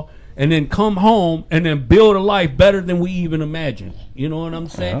tall, and then come home and then build a life better than we even imagined. You know what I'm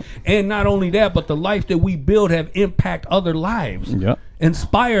saying? And not only that, but the life that we build have impact other lives. Yeah.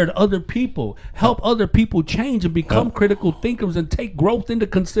 Inspired other people, help other people change and become critical thinkers and take growth into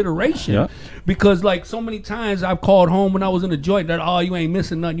consideration. Yeah. Because like so many times I've called home when I was in the joint that, oh, you ain't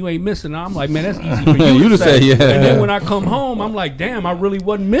missing nothing, you ain't missing nothing. I'm like, man, that's easy for you, You to to say, yeah. And then when I come home, I'm like, damn, I really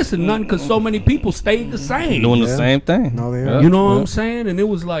wasn't missing nothing because so many people stayed the same. Doing Yeah. the same thing. No, they Yeah. are. You know what Yeah. I'm saying? And it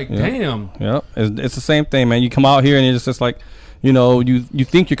was like, damn. Yeah, it's the same thing, man. You come out here and it's just like, you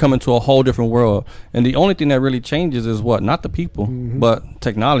think you're coming to a whole different world, and the only thing that really changes is what? Not the people, but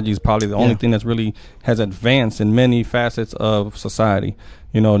technology is probably the only thing that's really has advanced in many facets of society.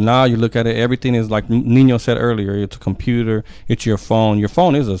 Now you look at it, everything is like Nino said earlier. It's a computer, it's your phone. Your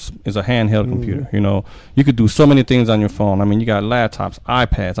phone is a handheld computer. You could do so many things on your phone. I mean, you got laptops,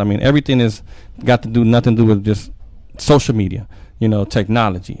 iPads. I mean, everything is got to do nothing to do with just social media.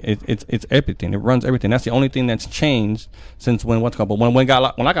 technology. It's everything. It runs everything. That's the only thing that's changed since when what's called. But when I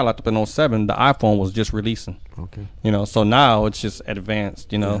got locked up in 07, the iPhone was just releasing. Okay. So now it's just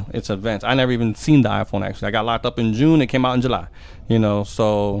advanced. It's advanced. I never even seen the iPhone actually. I got locked up in June. It came out in July.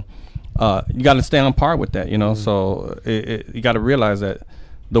 So you got to stay on par with that. So you got to realize that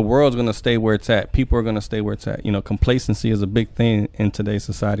the world's going to stay where it's at. People are going to stay where it's at. Complacency is a big thing in today's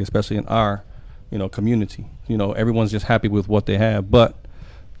society, especially in our, community. Everyone's just happy with what they have. But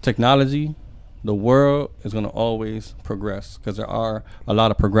technology, the world is going to always progress because there are a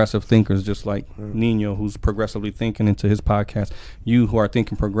lot of progressive thinkers, just like Nino, who's progressively thinking into his podcast. You who are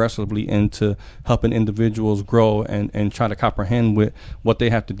thinking progressively into helping individuals grow and try to comprehend with what they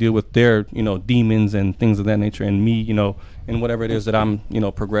have to deal with their, demons and things of that nature. And me, and whatever it is that I'm,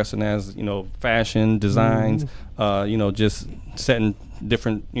 progressing as, fashion, designs, just setting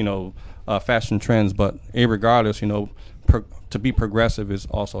different, fashion trends. But irregardless, to be progressive is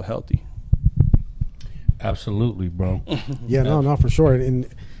also healthy. Absolutely, bro. Yeah, no, for sure. And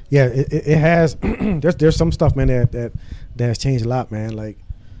yeah, it has. there's some stuff, man, that has changed a lot, man. Like,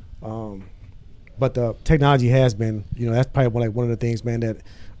 but the technology has been, that's probably one of the things, man, that.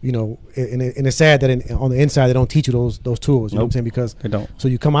 And it's sad that on the inside they don't teach you those tools. You know what I'm saying? Because they don't. So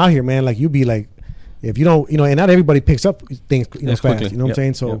you come out here, man, like you be like, if you don't, and not everybody picks up things, fast. Quickly. You know what I'm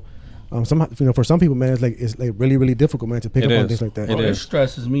saying? So. For some people, man, it's like really, really difficult, man, to pick up on things like that. It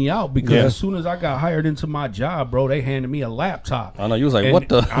stresses me out because as soon as I got hired into my job, bro, they handed me a laptop. I know you was like, what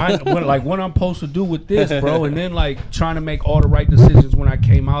the? What I'm supposed to do with this, bro? And then like trying to make all the right decisions when I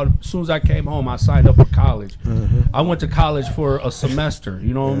came out. As soon as I came home, I signed up for college. I went to college for a semester.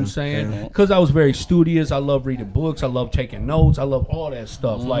 You know what I'm saying? Because I was very studious. I love reading books. I love taking notes. I love all that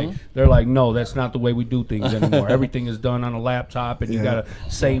stuff. Like they're like, no, that's not the way we do things anymore. Everything is done on a laptop, and you gotta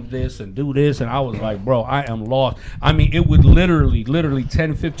save this and do this. And I was like, bro, I am lost. I mean, it would literally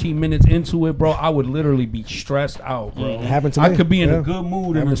 10, 15 minutes into it, bro, I would literally be stressed out, bro. It happened to me. I could be in a good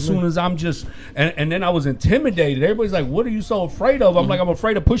mood, and as soon as I'm just, and then I was intimidated. Everybody's like, what are you so afraid of? I'm like, I'm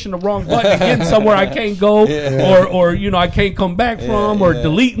afraid of pushing the wrong button and getting somewhere I can't go, or I can't come back from, or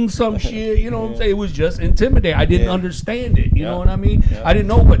deleting some shit. You know what I'm saying? It was just intimidating. I didn't understand it. You know what I mean? I didn't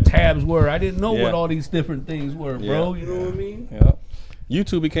know what tabs were. I didn't know what all these different things were, bro. You know what I mean? Yeah.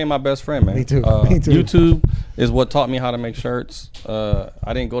 YouTube became my best friend, man. Me too. YouTube is what taught me how to make shirts. I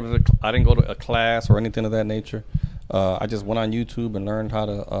didn't go to a class or anything of that nature. I just went on YouTube and learned how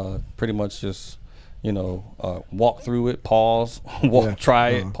to pretty much just walk through it, pause, try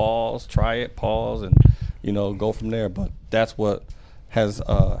it, pause, and go from there. But that's what has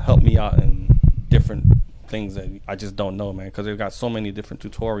helped me out in different things that I just don't know, man, because they've got so many different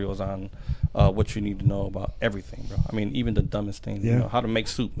tutorials on what you need to know about everything, bro. I mean, even the dumbest things, how to make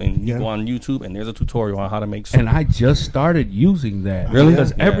soup, and you go on YouTube and there's a tutorial on how to make soup. And I just started using that. Really?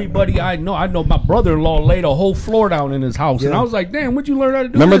 Because everybody I know my brother-in-law laid a whole floor down in his house, and I was like, damn, what'd you learn how to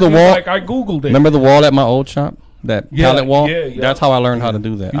do? Remember this? the wall? Like, I Googled it. Remember the wall at my old shop? That pallet wall? Yeah. That's how I learned how to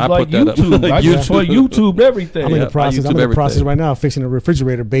do that. He's I like put that YouTube. up. I just YouTube everything. I'm in the process right now of fixing a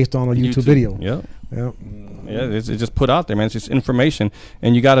refrigerator based on a YouTube video. Yeah, it's just put out there, man. It's just information,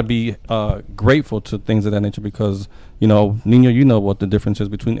 and you got to be grateful to things of that nature because Nino, you know what the difference is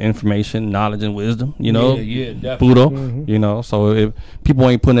between information, knowledge, and wisdom. Definitely. Buddha. So if people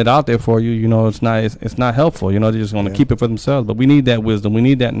ain't putting it out there for you, it's not helpful. They're just going to keep it for themselves. But we need that wisdom. We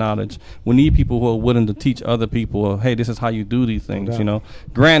need that knowledge. We need people who are willing to teach other people. Hey, this is how you do these things.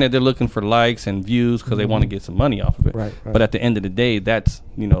 Granted, they're looking for likes and views because they want to get some money off of it. Right. But at the end of the day, that's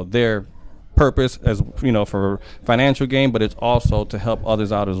their purpose as for financial gain, but it's also to help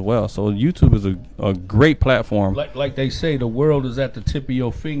others out as well. So YouTube is a great platform. Like they say, the world is at the tip of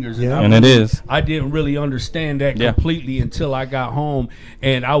your fingers. And it is. I didn't really understand that completely until I got home,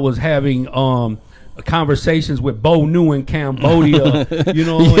 and I was having conversations with Bo Nu in Cambodia,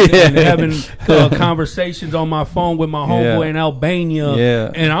 and having conversations on my phone with my homeboy in Albania,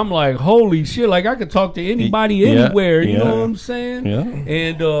 and I'm like, holy shit, like I could talk to anybody anywhere, you know what I'm saying?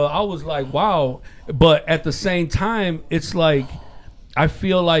 And I was like, wow. But at the same time, it's like I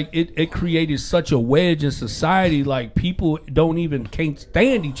feel like it created such a wedge in society. Like people can't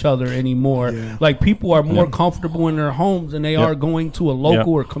stand each other anymore. Like people are more comfortable in their homes than they are going to a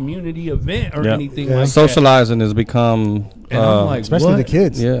local or community event or anything like that. Socializing has become, and I'm like, especially the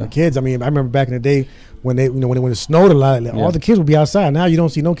kids. The kids. I mean, I remember back in the day when when it snowed a lot, all the kids would be outside. Now you don't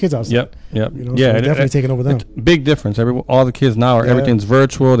see no kids outside. Yep. So it's definitely taking over them. Big difference. All the kids now everything's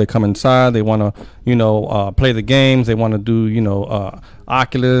virtual. They come inside. They want to play the games. They want to do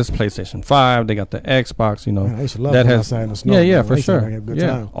Oculus, PlayStation 5. They got the Xbox. You know, Man, I used to love that going has outside in the snow. yeah, man. for I used to sure. have a good Yeah,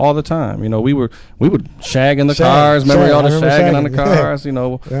 time. all the time. You know, we would shag in the Shag, cars. Remember shag. all the I remember shagging on the shagging. cars. You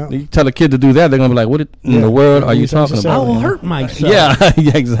know, Yeah. you tell a kid to do that, they're gonna be like, "What in the world are you talking I about?" will hurt myself. Yeah,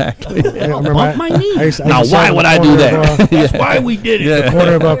 yeah, exactly. Yeah, I remember Bump my knee. I used to Now, shag why in the would I do corner that? of, That's why we did it. Yeah. the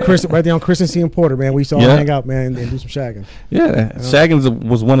corner of right there on Christensen and Porter, man. We used to all Yeah. hang out, man, and do some shagging. Yeah, shagging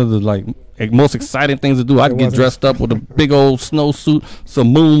was one of the most exciting things to do. I'd It get wasn't. dressed up with a big old snowsuit,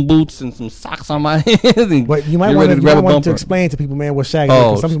 some moon boots, and some socks on my head. And But you might get want ready to grab a to bumper. explain to people, man, what shagging is.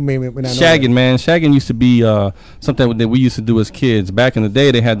 Oh, 'Cause some people may not know Shagging, that. man. Shagging used to be something that we used to do as kids. Back in the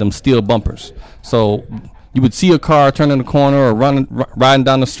day, they had them steel bumpers. So you would see a car turning the corner or riding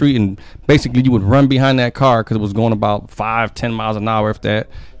down the street, and basically you would run behind that car because it was going about 5-10 miles an hour, if that.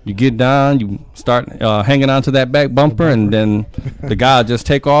 You get down, you start hanging onto that back bumper, and then the guy will just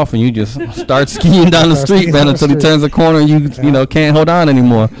take off, and you just start skiing down the street, man, until he turns the corner, and you know can't hold on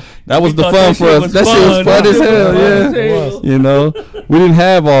anymore. That was the thought fun that for shit us. was That shit was fun. fun as That shit hell, was yeah. fun as hell. You know, we didn't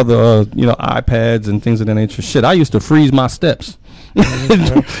have all the iPads and things of that nature. Shit, I used to freeze my steps.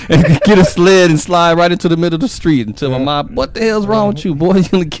 And get a sled and slide right into the middle of the street until my mom, what the hell's wrong with you, boy? You're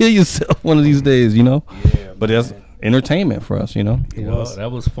gonna kill yourself one of these days, you know. Yeah, But that's entertainment for us, you know. Well,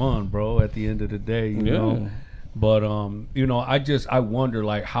 that was fun, bro. At the end of the day, you know. But you know, I wonder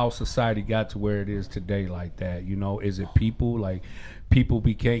like how society got to where it is today, like that. You know, is it people like? People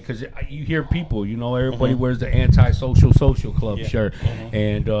became, because you hear people, you know, everybody wears the anti-social social club shirt,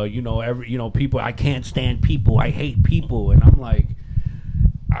 and you know, people, I can't stand people, I hate people, and I'm like,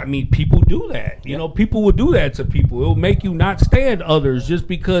 I mean, people do that. You know, people will do that to people. It will make you not stand others just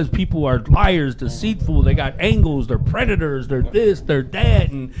because people are liars, deceitful. They got angles. They're predators. They're this, they're that.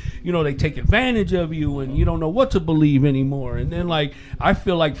 And, you know, they take advantage of you and you don't know what to believe anymore. And then, like, I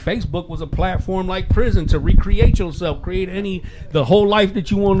feel like Facebook was a platform like prison to recreate yourself, create the whole life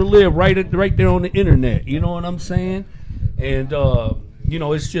that you want to live right there on the internet. You know what I'm saying? And, you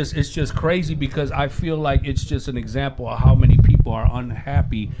know, it's just crazy because I feel like it's just an example of how many people are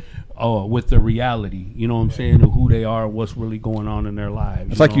unhappy with the reality. You know what I'm saying? Of who they are, what's really going on in their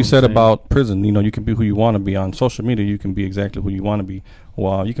lives. It's like you said about prison. You know, you can be who you want to be. On social media, you can be exactly who you want to be.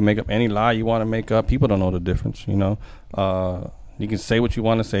 Well, you can make up any lie you want to make up. People don't know the difference, you know. You can say what you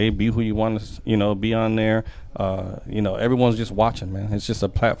want to say, be who you want to, you know, be on there. You know, everyone's just watching, man. It's just a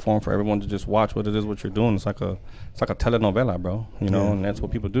platform for everyone to just watch what it is what you're doing. It's like a telenovela, bro. You know, and that's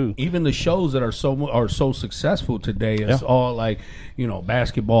what people do. Even the shows that are so successful today, it's all like, you know,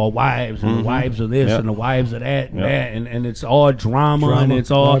 basketball wives and the wives of this and the wives of that and that, and it's all drama and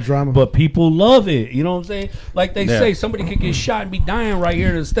it's all drama. But people love it. You know what I'm saying? Like they say, somebody could get shot and be dying right here,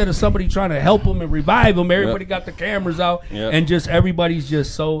 and instead of somebody trying to help them and revive them, everybody got the cameras out and just everybody's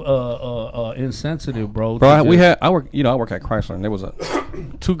just so insensitive, bro. Bro, I work at Chrysler, and there was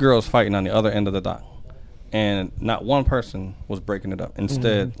two girls fighting on the other end of the dock, and not one person was breaking it up.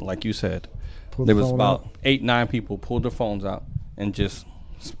 Instead, like you said, there was about 8-9 people pulled their phones out and just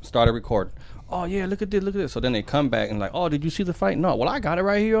started recording. Oh yeah, look at this. So then they come back and like, oh, did you see the fight? No, well I got it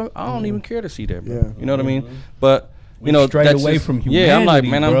right here. I don't even care to see that, bro. Yeah. You know what I mean? But you know, straight that's away just, from humanity. Yeah, I'm like,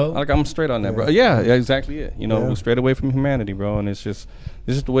 man, bro. I'm straight on that, bro. Yeah, exactly it. You know, we're straight away from humanity, bro. And it's just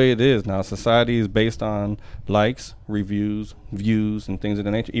the way it is now. Society is based on likes, reviews, views, and things of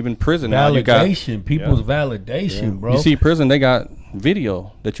the nature. Even prison now, you got people's validation, bro. You see, prison, they got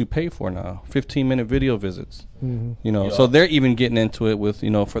video that you pay for now, 15-minute video visits. You know, so they're even getting into it with,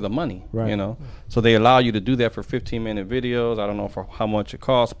 you know, for the money. Right. You know, so they allow you to do that for 15-minute videos. I don't know for how much it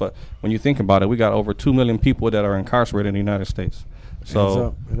costs, but when you think about it, we got over 2 million people that are incarcerated in the United States.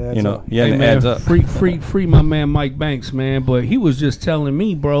 So you know, up. yeah, Hey, it man, adds up. free my man Mike Banks, man. But he was just telling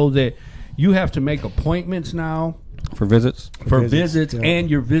me, bro, that you have to make appointments now For visits. for visits, yeah. and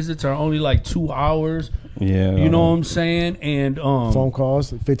your visits are only like 2 hours. Yeah. You know what I'm saying? And phone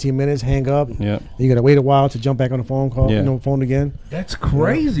calls, 15 minutes, hang up. Yeah. You got to wait a while to jump back on the phone call. Yeah. You know, phone again. that's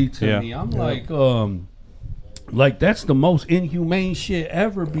crazy to Yeah. me. I'm like that's the most inhumane shit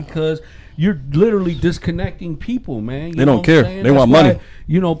ever because you're literally disconnecting people, man. You They know don't what care. I'm saying? They That's want why, money.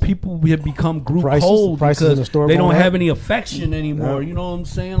 You know, people have become group Prices cold in because the store they don't going have up. any affection anymore. Yeah. You know what I'm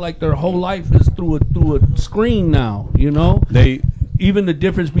saying? Like their whole life is through a screen now. You know, even the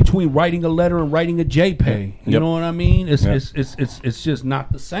difference between writing a letter and writing a JPEG. You know what I mean? It's just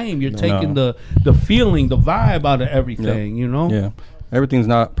not the same. You're taking the feeling, the vibe out of everything. You know? Yeah. Everything's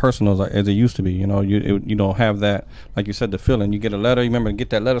not personal as it used to be. You know, you don't have that, like you said, the feeling. You get a letter. You remember to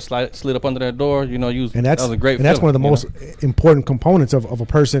get that letter slid up under that door. You know, that was a great. And that's feeling, one of the most important components of a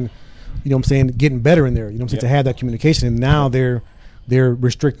person. You know what I'm saying? Getting better in there. You know what I'm saying? To have that communication. And now they're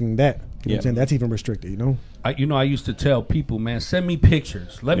restricting that You know what I'm saying? That's even restricted, you know? I used to tell people, man, send me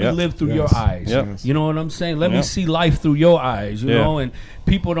pictures. Let me live through your eyes. Yes. You know what I'm saying? Let me see life through your eyes, you know? And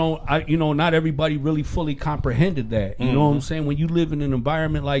people don't, not everybody really fully comprehended that. You know what I'm saying? When you live in an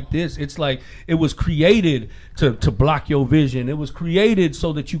environment like this, it's like it was created to block your vision. It was created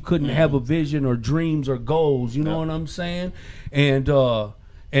so that you couldn't have a vision or dreams or goals. You know what I'm saying?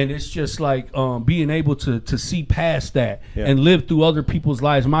 And it's just like being able to see past that and live through other people's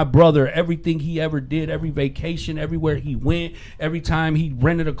lives. My brother, everything he ever did, every vacation, everywhere he went, every time he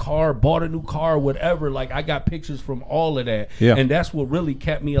rented a car, bought a new car, whatever, like I got pictures from all of that. Yeah. And that's what really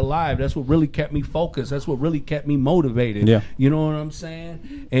kept me alive. That's what really kept me focused. That's what really kept me motivated. Yeah. You know what I'm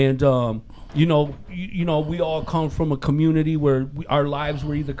saying? And we all come from a community where our lives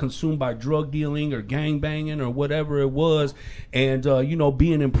were either consumed by drug dealing or gang banging or whatever it was. And,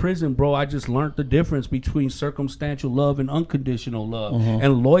 being in prison, bro, I just learned the difference between circumstantial love and unconditional love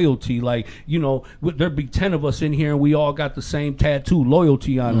and loyalty. Like, there'd be 10 of us in here and we all got the same tattoo,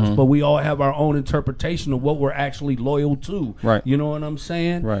 loyalty on us, but we all have our own interpretation of what we're actually loyal to. Right. You know what I'm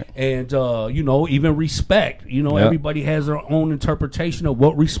saying? Right. And, even respect, everybody has their own interpretation of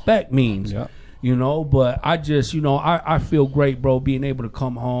what respect means. Yeah. But I just, I feel great, bro, being able to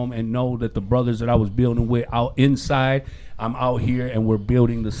come home and know that the brothers that I was building with out inside, I'm out here and we're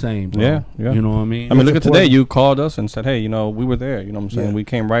building the same, bro. Yeah. You know what I mean? I mean, look at today. You called us and said, hey, we were there. You know what I'm saying? Yeah. We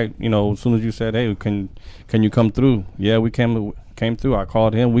came right, as soon as you said, hey, can you come through? Yeah, we came through. I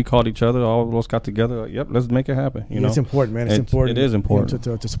called him. We called each other. All of us got together. Yep, let's make it happen. It's important, man. It's important. It is important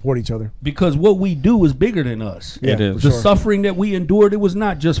to support each other, because what we do is bigger than us. Yeah, it is. The suffering that we endured, it was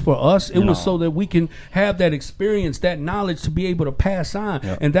not just for us. It was so that we can have that experience, that knowledge to be able to pass on.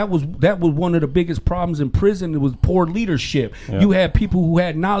 Yep. And that was one of the biggest problems in prison. It was poor leadership. Yep. You had people who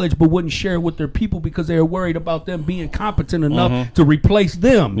had knowledge but wouldn't share it with their people because they were worried about them being competent enough to replace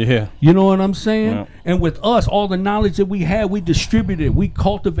them. Yeah, you know what I'm saying? Yep. And with us, all the knowledge that we had, we distributed. We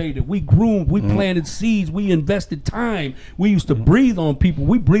cultivated, we groomed, we planted seeds, we invested time. We used to breathe on people.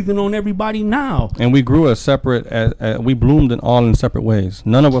 We breathing on everybody now. And we grew as separate, we bloomed in separate ways.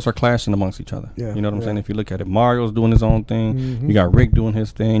 None of us are clashing amongst each other. Yeah, you know what I'm saying? If you look at it, Mario's doing his own thing. You got Rick doing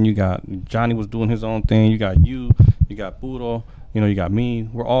his thing. You got Johnny was doing his own thing. You got you got Budo. You got me.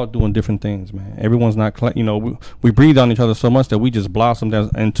 We're all doing different things, man. Everyone's not, we breathe on each other so much that we just blossomed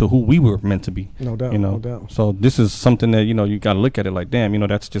into who we were meant to be. No doubt, no doubt. So this is something that, you got to look at it like, damn,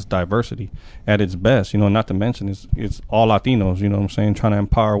 that's just diversity at its best. Not to mention it's all Latinos, you know what I'm saying, trying to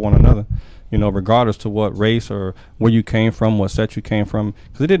empower one another, regardless to what race or where you came from, what set you came from.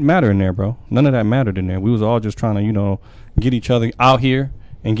 Because it didn't matter in there, bro. None of that mattered in there. We was all just trying to, get each other out here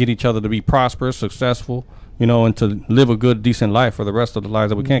and get each other to be prosperous, successful, and to live a good, decent life for the rest of the lives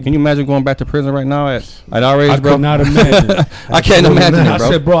that we can. Can you imagine going back to prison right now at our age, bro? I could not imagine. I can't imagine it, bro. I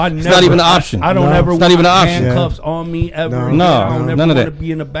said, bro, it's not even an option. I don't ever want handcuffs on me ever. No, I don't none ever of want to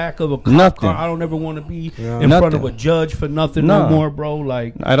be in the back of a cop car. I don't ever want to be in front of a judge for nothing no more, bro.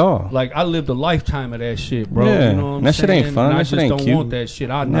 Like at all. Like I lived a lifetime of that shit, bro. Yeah. You know what I'm that saying? Shit ain't fun. I that just shit ain't don't cute. want that shit.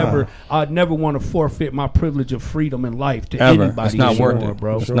 I'd never want to forfeit my privilege of freedom and life to ever. anybody. It's not worth it,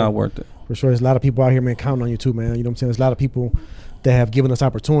 bro. It's not worth it. For sure, there's a lot of people out here, man, counting on you too, man. You know what I'm saying? There's a lot of people that have given us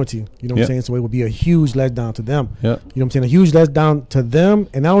opportunity. You know what I'm saying? So it would be a huge letdown to them. You know what I'm saying? A huge letdown to them,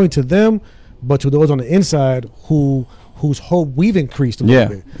 and not only to them, but to those on the inside whose hope we've increased a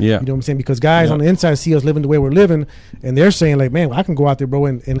little bit. You know what I'm saying? Because guys on the inside see us living the way we're living, and they're saying like, man, I can go out there, bro,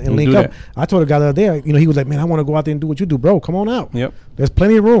 and link up. I told a guy the other day, he was like, man, I want to go out there and do what you do, bro. Come on out. There's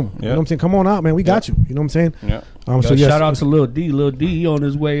plenty of room. You know what I'm saying? Come on out, man. We got you. You know what I'm saying? So shout out to Lil D. Lil D, he on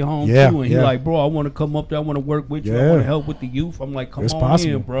his way home too, and he like, bro, I want to come up there. I want to work with you. I want to help with the youth. I'm like, come on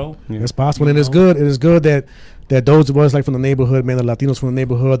in, bro. It's possible, and it's good. It is good that those of us like from the neighborhood, man, the Latinos from the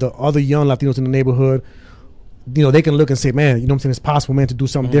neighborhood, the other young Latinos in the neighborhood, they can look and say, man, you know what I'm saying, it's possible, man, to do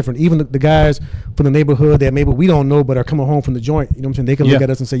something different. Even the guys from the neighborhood that maybe we don't know but are coming home from the joint, you know what I'm saying, they can look at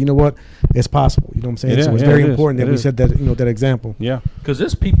us and say, you know what, it's possible. You know what I'm saying? So it's very important that we set that, that example. Yeah. Because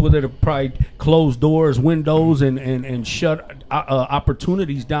there's people that have probably closed doors, windows, and shut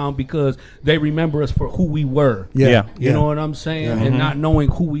opportunities down because they remember us for who we were. You know what I'm saying? And not knowing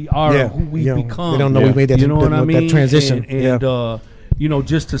who we are or who we've become. They don't know we made that, that transition. And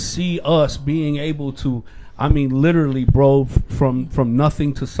just to see us being able to, I mean, literally, bro, from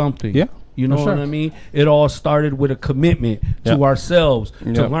nothing to something. You You know sure. what I mean? It all started with a commitment to ourselves,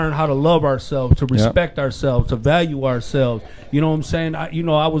 to learn how to love ourselves, to respect ourselves, to value ourselves. You know what I'm saying?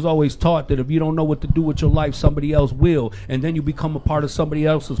 I was always taught that if you don't know what to do with your life, somebody else will. And then you become a part of somebody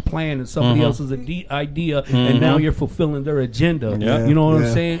else's plan and somebody else's idea, and now you're fulfilling their agenda. You know what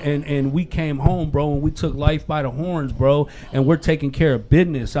I'm saying? And we came home, bro, and we took life by the horns, bro, and we're taking care of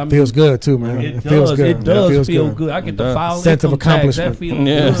business. I mean, feels good too, man. It feels does. good. It does feels feel good. I get the file sense of income tax. accomplishment. That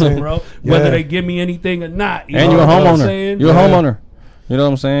feels good, bro. Whether they give me anything or not. And you're a homeowner. You're a homeowner. You know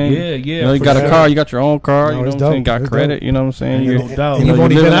what I'm saying? Yeah. You know, you got a car, you got your own car, you know what I'm saying? Got credit, you know what I'm saying? No doubt. You've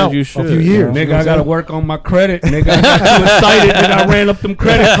only been out a few years. Nigga, I got to work on my credit. Nigga, I got too excited that I ran up them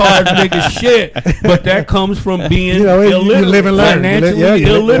credit cards, nigga, shit. But that comes from being illiterate. You live and learn. Financially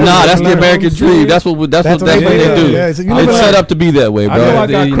illiterate. Nah, that's the American dream. That's what they do. Yeah, It's set up to be that way, bro. I know I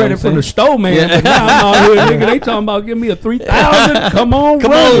got credit from the store, man, but now I'm out here, nigga, they talking about give me a $3,000. Come on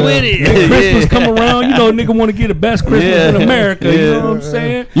with it. When Christmas come around, you know, nigga want to get the best Christmas in America. You know what I'm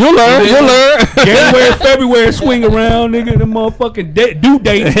saying? You'll learn. January, February swing around, nigga. The motherfucking due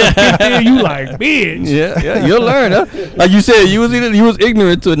date stuff get there. You like, bitch. Yeah, you'll learn. Huh? Like you said, you was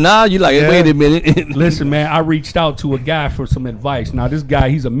ignorant to it. Now you like, wait a minute. Listen, man, I reached out to a guy for some advice. Now this guy,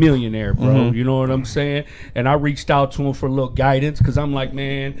 he's a millionaire, bro. You know what I'm saying? And I reached out to him for a little guidance because I'm like,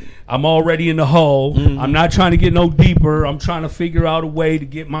 man, I'm already in the hole. I'm not trying to get no deeper. I'm trying to figure out a way to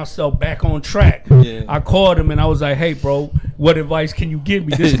get myself back on track. I called him and I was like, hey, bro, what advice can you give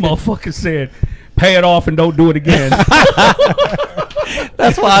me? This motherfucker said, pay it off and don't do it again.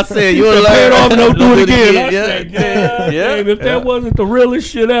 That's why I said you'll learn. Pay it off and don't do it again. I Yeah. said, damn, if that wasn't the realest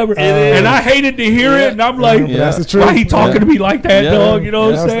shit ever. And I hated to hear it. And I'm like, that's the truth. why he talking to me like that, dog? You know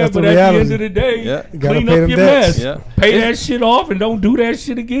what I'm saying? That's But the at reality. the end of the day, You gotta clean pay up them your debts. mess. Pay that shit off and don't do that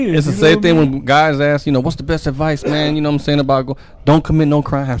shit again. It's the You know same what thing I mean? when guys ask, you know, what's the best advice, man? You know what I'm saying about don't commit no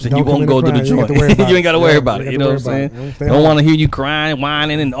crimes and you won't go to the joint. You ain't got to worry about it. You know what I'm saying? Don't want to hear you crying,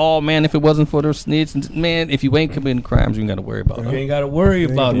 whining, and man, if it wasn't for the snitch, man, if you ain't committing crimes, you ain't got to worry about it. You ain't got to worry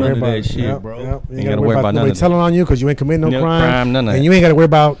about none of that shit, bro. You ain't got to worry about nobody telling on you because you ain't committing no crime. None of and you ain't got to worry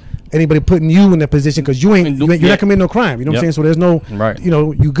about anybody putting you in that position because you're not committing no crime. You know what I'm saying? So there's no, you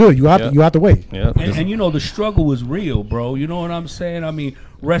know, you good. You out the way. And you know, the struggle is real, bro. You know what I'm saying? I mean,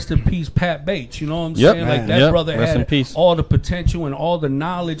 rest in peace, Pat Bates. You know what I'm saying? Like that brother had all the potential and all the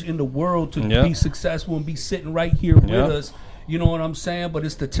knowledge in the world to be successful and be sitting right here with us. You know what I'm saying? But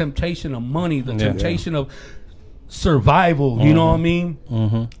it's the temptation of money, the temptation of survival. You know what I mean?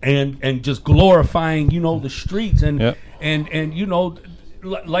 And just glorifying, you know, the streets and you know,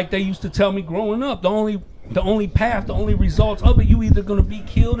 like they used to tell me growing up, the only path, the only results of it, you either gonna be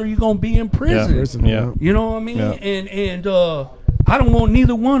killed or you gonna be in prison. You know what I mean? And I don't want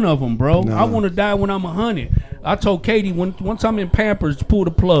neither one of them, bro. I want to die when I'm 100. I told Katie once I'm in Pampers, pull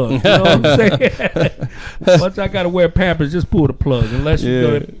the plug. You know what I'm saying? Once I gotta wear Pampers, just pull the plug. Unless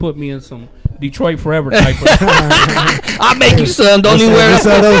you're gonna put me in some Detroit Forever type of I'll make you some. Don't even wear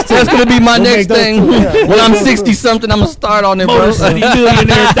that. That's gonna be my next thing. When I'm 60 something, I'm gonna start on it, bro. Motor City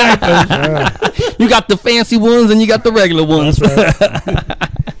Millionaire diapers. You got the fancy ones and you got the regular ones.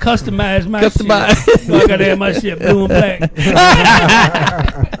 Customize my shit. So I gotta have my shit blue and black.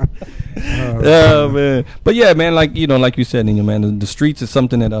 Oh man, but yeah, man, like you know, like you said, man, the streets is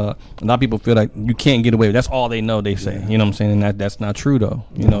something that a lot of people feel like you can't get away with. That's all they know. They say, you know what I'm saying, and that's not true though.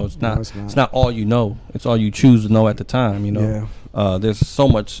 You know, it's not. It's not all you know. It's all you choose to know at the time. You know, there's so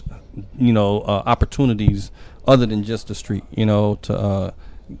much, you know, opportunities other than just the street. You know, to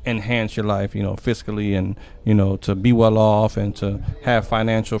enhance your life, you know, fiscally, and you know, to be well off and to have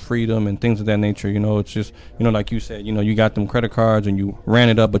financial freedom and things of that nature. You know, it's just, you know, like you said, you know, you got them credit cards and you ran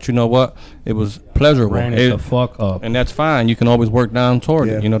it up, but you know what, it was pleasurable. Ran it the fuck up, and that's fine. You can always work down toward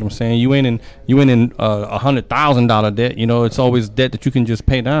it. You know what I'm saying? You ain't in $100,000 debt. You know, it's always debt that you can just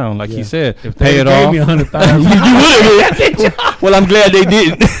pay down, like he said. If pay it off. Me $100,000, you would. Well, I'm glad they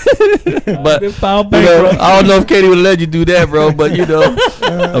didn't. But you know, I don't know if Katie would let you do that, bro. But you know,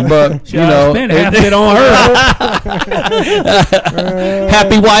 but you know, spend half it on her.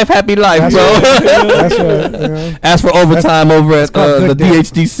 Happy wife, happy life, bro. That's right. Ask for overtime over at the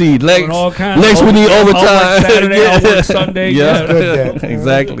DHDC. Lex, we need overtime. Saturday, I work Sunday.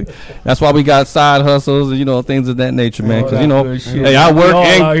 Exactly. That's why we got side hustles and, you know, things of that nature, man. Because, you know, hey, I work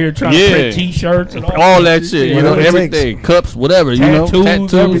out here trying to print T-shirts and all that shit. You know, everything, cups, whatever. You know,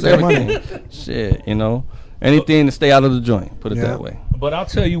 tattoos, everything. Shit, you know, anything to stay out of the joint. Put it that way. But I'll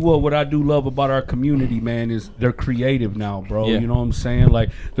tell you what I do love about our community, man, is they're creative now, bro. Yeah. You know what I'm saying? Like,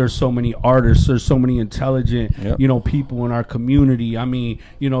 there's so many artists, there's so many intelligent, you know, people in our community. I mean,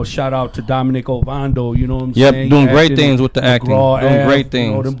 you know, shout out to Dominic Ovando, you know what I'm saying? Doing great things with the acting. Doing great things.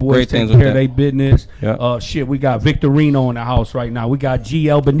 You know, them boys great take things care with of their that. business. Yep. Shit, we got Victorino in the house right now. We got G.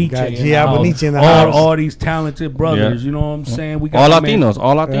 Albenice in the house. All these talented brothers, you know what I'm saying? We got all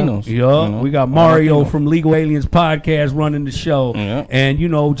Latinos. Yeah, You know? we got Mario from Legal Aliens podcast running the show, Yeah. and you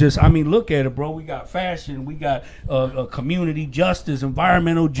know, just I mean, look at it, bro. We got fashion, we got community justice,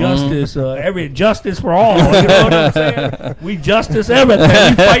 environmental justice, every justice for all. You know what I'm saying? We justice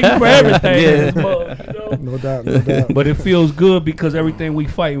everything. We fighting for everything. In this mug, you know? No doubt. But it feels good because everything we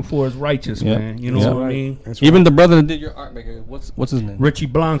fighting for is righteous, man. You know what I mean? That's Even the brother that did your art maker, what's his name? Richie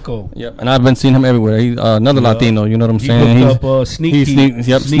Blanco. Yep, and I've been seeing him everywhere. He's another Latino. You know what I'm saying? He hooked up Sneaky.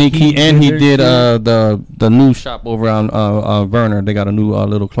 Sneaky, and he did the new shop over on Werner. They got a new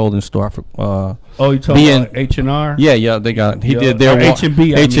little clothing store. You talking about H&R? Yeah, they got. He did their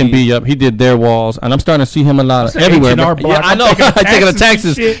H&B. H&B. Yep, he did their walls, and I'm starting to see him a lot everywhere. H&R block. Yeah, I know. I'm Taking the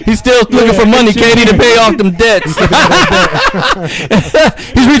taxes. taxes. He's still looking for money, Katie, to pay off them debts.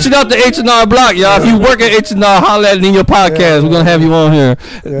 He's reaching out to H&R block, y'all. If you work at H&R, holler at it in your podcast. We're gonna have you on here.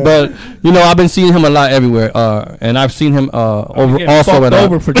 But you know, I've been seeing him a lot everywhere, and I've seen him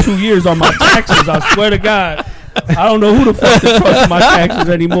over for 2 years on my taxes. I swear to God. I don't know who the fuck to trust my taxes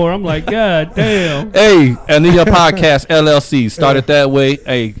anymore. I'm like, God damn. Hey, and then your podcast LLC started that way.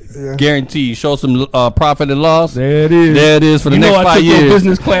 Hey, guarantee show some profit and loss. There it is. There it is for the next 5 I took years.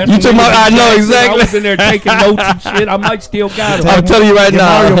 business class. You took I know exactly. I was in there taking notes and shit. I might still got it. I'm telling you right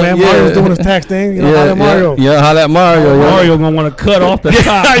now, Mario, man. Mario's doing his tax thing. You know, holla at Mario. Yeah, holla at Mario. Mario gonna want to cut off the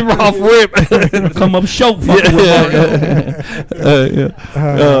top. Off whip. Come up short fucking with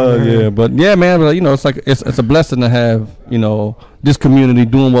Mario. But yeah, man. But, you know, it's like it's a blessing to have, you know, this community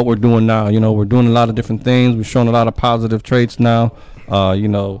doing what we're doing now. You know, we're doing a lot of different things. We're showing a lot of positive traits now. You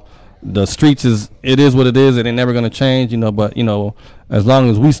know, the streets it is what it is. It ain't never gonna change. You know, but you know, as long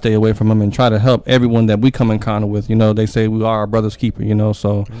as we stay away from them and try to help everyone that we come in contact with, you know, they say we are our brother's keeper, you know.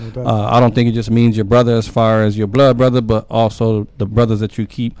 So I don't think it just means your brother as far as your blood brother, but also the brothers that you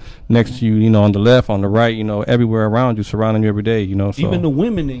keep next to you, you know, on the left, on the right, you know, everywhere around you, surrounding you every day, you know. So even the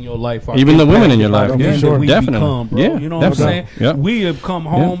women in your life are even the women in your life, yeah, sure. we Definitely. become, bro. Yeah, you know what I'm saying? Yep. We have come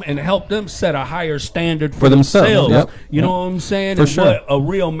home and helped them set a higher standard for themselves. Yep. You know what I'm saying? For and sure. what a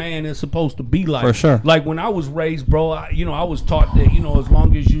real man is supposed to be like. For sure. Like when I was raised, bro, I was taught that, you know, as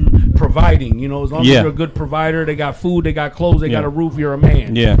long as you providing, you know, as long as you're a good provider, they got food, they got clothes, they got a roof, you're a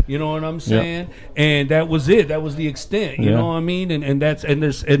man. Yeah. You know what I'm saying? And that was it. That was the extent. You know what I mean? And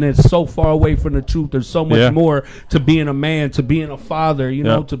it's so far away from the truth. There's so much more to being a man, to being a father, you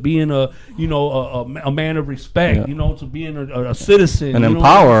know, to being a man of respect, you know, to being a citizen. And you know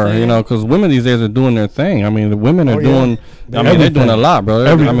empower, you know, because women these days are doing their thing. I mean, the women are doing, they're doing a lot, bro.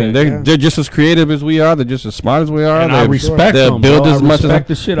 I mean, they're just as creative as we are. They're just as smart as we are. And I respect them, build bro. as much respect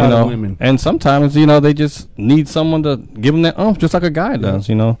the shit out of women. And sometimes, you know, they just need someone to give them that oomph, just like a guy does,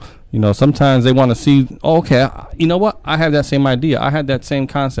 you know. You know, sometimes they want to see, you know what? I have that same idea. I had that same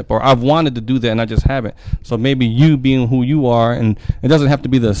concept, or I've wanted to do that and I just haven't. So maybe you being who you are, and it doesn't have to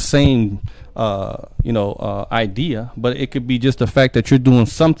be the same, idea, but it could be just the fact that you're doing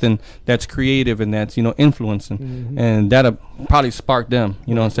something that's creative and that's, you know, influencing, and that'll probably spark them,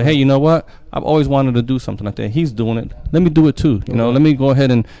 you know, and say, hey, you know what? I've always wanted to do something like that. He's doing it. Let me do it too. You know, let me go ahead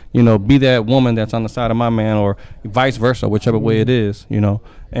and, you know, be that woman that's on the side of my man, or vice versa, whichever way it is, you know,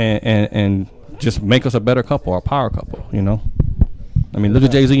 and just make us a better couple, or a power couple, you know. I mean, look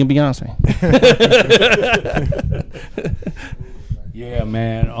at Jay-Z and Beyonce. Yeah,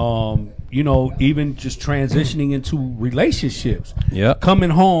 man. You know, even just transitioning into relationships. Yeah. Coming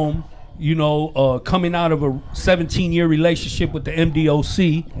home, you know, coming out of a 17-year relationship with the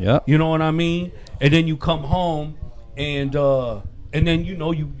MDOC. Yeah. You know what I mean? And then you come home and then, you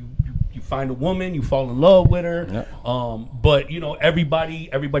know, you find a woman, you fall in love with her. Yeah. But you know, everybody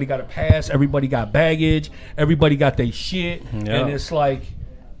got a past, everybody got baggage, everybody got their shit. Yeah. And it's like,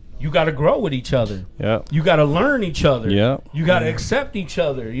 you got to grow with each other. Yeah. You got to learn each other. Yeah. You got to accept each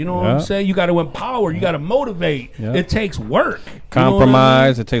other. You know what I'm saying? You got to empower. You got to motivate. It takes work. Compromise. You know what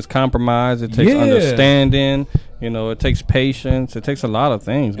I mean? It takes compromise. It takes understanding. You know, it takes patience. It takes a lot of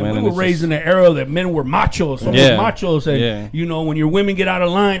things, and man. we were raised in an era that men were machos. So Yeah. machos, and Yeah. you know, when your women get out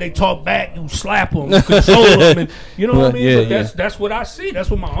of line, they talk back. You slap them, you control them, and you know what I mean. Yeah, But that's what I see. That's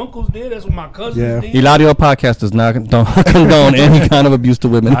what my uncles did. That's what my cousins did. Eladio podcast does not condone any kind of abuse to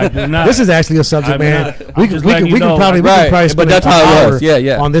women. I do not. This is actually a subject, man. We can probably Right, spend but that's an how it hour was.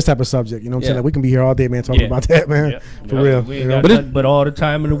 Yeah. on this type of subject. You know what I'm saying? Yeah. Like, we can be here all day, man, talking Yeah. about that, man. For real. We You ain't know? got but all the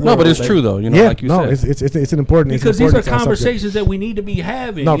time in the world. No, but it's baby. true though. You know, Yeah, like you no, said. it's an important Because it's an these are important subject. conversations that we need to be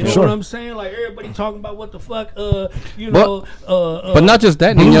having. No, you for know sure. what I'm saying? Like everybody talking about what the fuck, But not just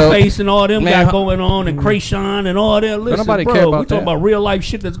that, Nino. Blueface and all them Man, got going on, and Krayshawn and all that. Listen, nobody bro, care about we talking that. about real life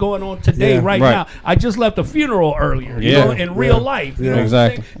shit that's going on today, Yeah. right Right. now. I just left a funeral earlier, you Yeah. know, in real life. You Yeah. know what I'm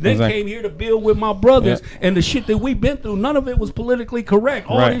Exactly. saying? Then Exactly. came here to build with my brothers, and the shit that we've been through, none of it was politically correct.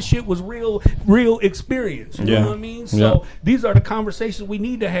 All Right. this shit was real experience. You Yeah. know what I mean? So Yeah. these are the conversations we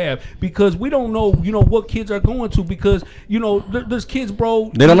need to have, because we don't know, you know, what kids are going to, because, you know, there's kids,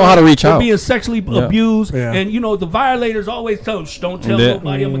 bro. They don't know how to reach they're out. being sexually abused, Yeah. and, you know, the violators always tell, shh, don't tell Yeah.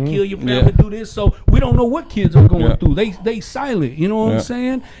 nobody, I'm going to kill your family, Yeah. do this. So we don't know what kids are going Yeah. through. They silent, you know what Yeah. I'm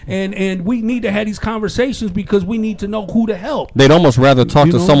saying? And we need to have these conversations because we need to know who to help. They'd almost rather talk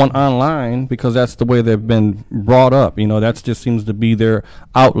You to know? someone online because that's the way they've been brought up. You know, that just seems to be their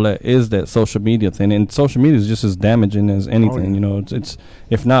outlet, is that social media thing. And social media is just as damaging as anything. yeah. You know, it's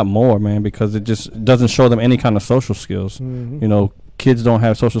if not more, man, because it just doesn't show them any kind of social skills. You know, kids don't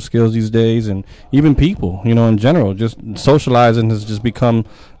have social skills these days, and even people, you know, in general, just socializing has just become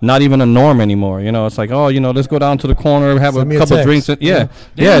not even a norm anymore. You know, it's like, oh, you know, let's go down to the corner, have Send me a a couple text. drinks. Yeah.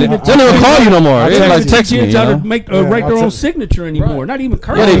 Yeah, they don't even call you no more. It's like text me. Kids You how to know? make Yeah, write their I'll own tell- signature anymore. Not even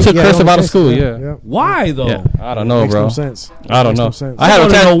cursive. Yeah, they took Yeah, cursive no out of sense. school. Yeah. Why though? Yeah, I don't know, Makes bro. no sense. I don't Makes know. no sense. I had I a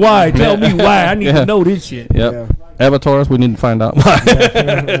don't test. know why. Tell me why. I need Yeah. to know this shit. Yep. Yeah. Avatars, we need to find out why.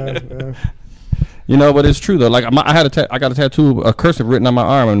 Yeah. You know, but it's true though. Like I got a tattoo, a cursive written on my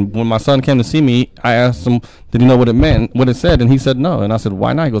arm, and when my son came to see me, I asked him, "Did he know what it meant, what it said?" And he said no. And I said,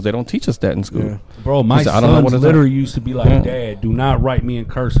 "Why not?" He goes, "They don't teach us that in school." Yeah. Bro, my He said, "I don't know sons what it's literally used to be like, Yeah. Dad, do not write me in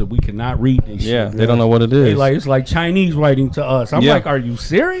cursive. We cannot read this Yeah, shit. they don't know what it They is. like, it's like Chinese writing to us. I'm Yeah. like, are you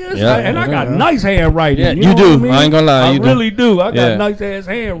serious? Yeah. And I got Yeah. nice handwriting. Yeah, you you know do. what I mean? I ain't gonna lie, I you do. really do. I got Yeah. nice ass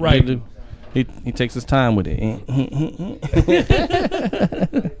He handwriting. do. He takes his time with it.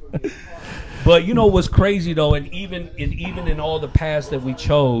 But you know what's crazy though, and even in all the paths that we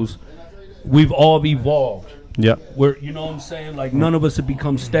chose, we've all evolved. Yep. Where, you know what I'm saying? Like, none of us have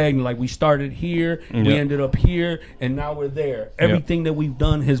become stagnant. Like, we started here, we Yep. ended up here, and now we're there. Everything that we've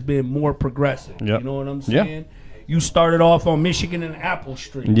done has been more progressive. Yep. You know what I'm Yeah. saying? You started off on Michigan and Apple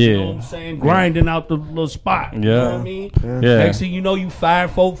Street. You Yeah. know what I'm saying? Grinding out the little spot. You know Yeah. what I mean? Yeah. Next thing you know, you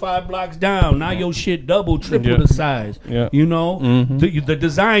 5 blocks down. Now your shit double, triple Yeah. the size. Yeah. You know? Mhm. The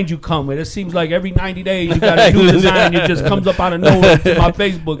designs you come with. It seems like every 90 days you got a new design. It just comes up out of nowhere to my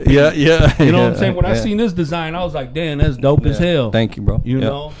Facebook page. Yeah, yeah. You know what I'm yeah, saying? When I yeah. seen this design, I was like, damn, that's dope as hell. Thank you, bro. You Yep.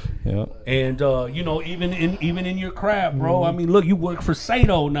 know? Yep. And you know, even in your craft, bro. I mean, look, you work for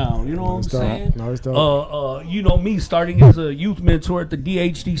Sato now. You know what I'm It's dope. saying? No, it's dope. You know me starting as a youth mentor at the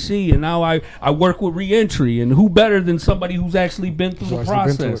DHDC, and now I work with reentry. And who better than somebody who's actually been through the Who's actually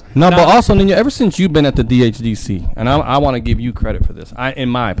been through process? it. No, Now- but also, Nina, ever since you've been at the DHDC, and I want to give you credit for this, in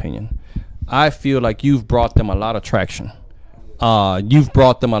my opinion, I feel like you've brought them a lot of traction. You've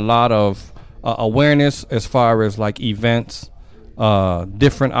brought them a lot of awareness as far as like events,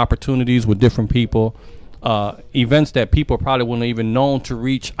 different opportunities with different people, events that people probably wouldn't even known to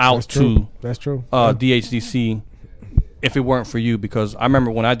reach out That's true. to That's true. DHDC if it weren't for you, because I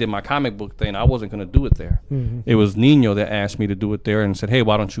remember when I did my comic book thing, I wasn't going to do it there. Mm-hmm. It was Nino that asked me to do it there and said, hey,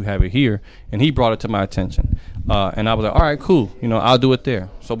 why don't you have it here? And he brought it to my attention. And I was like, all right, cool. You know, I'll do it there.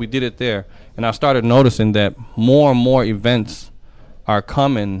 So we did it there. And I started noticing that more and more events are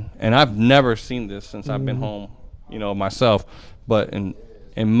coming. And I've never seen this since I've been home, you know, myself. But in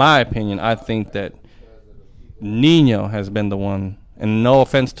my opinion, I think that Nino has been the one. And no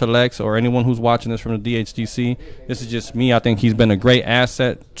offense to Lex or anyone who's watching this from the DHDC, this is just me. I think he's been a great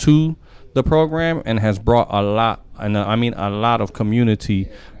asset to the program and has brought a lot, and I mean a lot of community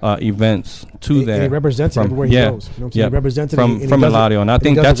events to that. And he represents it everywhere he goes. You know what I'm saying? He represents it from and he does it- Eladio, and I and he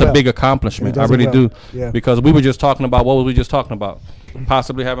think does that's it a well. big And accomplishment. he I does it really well. do, Yeah. because we were just talking about what was we just talking about?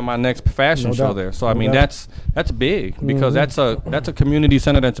 Possibly having my next fashion No show doubt. there. So I No mean doubt. that's big, because that's a community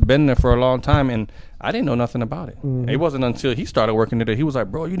center that's been there for a long time, and I didn't know nothing about it. It wasn't until he started working there that he was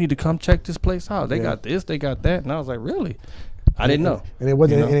like, bro, you need to come check this place out. They got this, they got that, and I was like, really? I didn't know. And it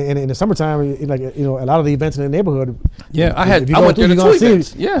wasn't. And in the summertime, a lot of the events in the neighborhood. Yeah, I went there to two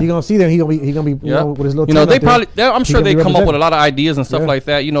events. Yeah, you're gonna see them. He gonna be with his little. They probably. I'm sure they come up with a lot of ideas and stuff Yeah. like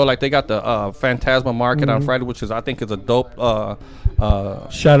that. Like they got the Phantasma Market on Friday, which I think is a dope.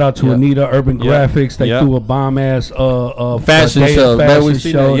 Shout out to Anita Urban Graphics. They threw a bomb ass fashion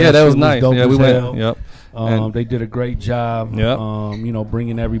show. Yeah, that was nice. Yeah, we went. Yep. They did a great job. Yep.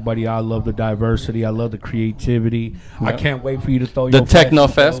 Bringing everybody out. I love the diversity. I love the creativity. I can't wait for you to throw the your Techno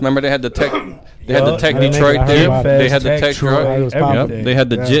fashion Fest. show. Remember they had the Tech. They had the Tech Detroit there. They had the Tech Detroit. Yep. They had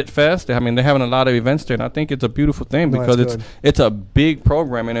the JIT Fest. They're having a lot of events there, and I think it's a beautiful thing because it's a big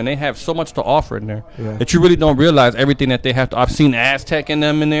programming, and they have so much to offer in there that you really don't realize everything that they have to. I've seen Aztec in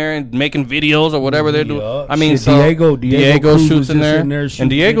them in there and making videos or whatever they're doing. I mean, Diego shoots in there, and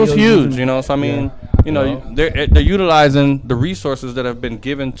Diego's huge. So I mean. They're utilizing the resources that have been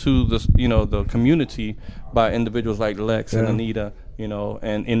given to the community by individuals like Lex and Anita,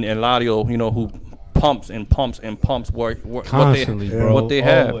 and Eladio, who pumps and pumps and pumps what they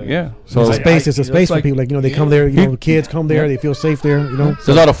have. Always. Yeah. So it's a space for people. They come there. Kids come there. They feel safe there.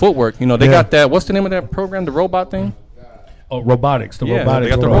 There's all the footwork. They got that. What's the name of that program? The robot thing. Robotics, they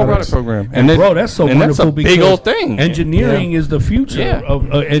got the robotics program, and bro, that's so wonderful. That's a big old thing. Engineering is the future of,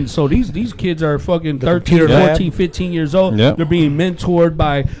 and so these kids are fucking 13, 14, 15 years old. They're being mentored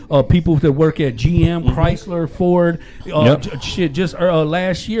by people that work at GM, Chrysler, Ford. Shit, just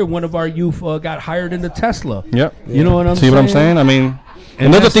last year, one of our youth got hired into Tesla. Yep. You know what I'm saying? See what I'm saying? I mean.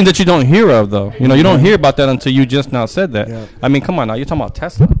 And those are things that you don't hear of, though. You don't hear about that until you just now said that. Yeah. I mean, come on now. You're talking about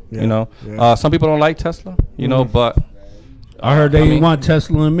Tesla. Some people don't like Tesla. But. I heard they want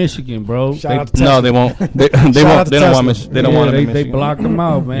Tesla in Michigan, bro. No, they won't. They won't. They don't want Michigan. They don't want them in Michigan. They blocked them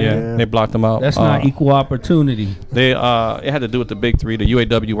out, man. Yeah, they blocked them out. That's not equal opportunity. It had to do with the big three, the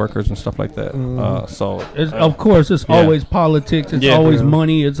UAW workers and stuff like that. Of course, it's always politics. It's always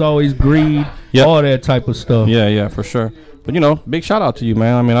money. It's always greed. All that type of stuff. Yeah, for sure. But big shout out to you,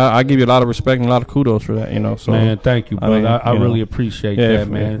 man. I mean, I give you a lot of respect and a lot of kudos for that. So man, thank you, brother. I really appreciate that,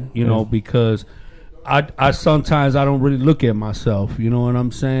 man. Because. I sometimes I don't really look at myself, you know what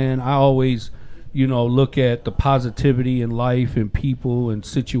I'm saying? I always, look at the positivity in life and people and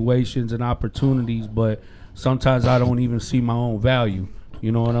situations and opportunities, but sometimes I don't even see my own value.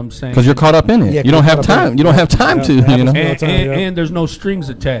 You know what I'm saying? Because you're caught up in it. Yeah, you don't have time. You don't have time to, And there's no strings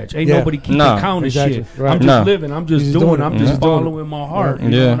attached. Ain't nobody keeping count of shit. Right. I'm just living. I'm just doing. I'm just following my heart. You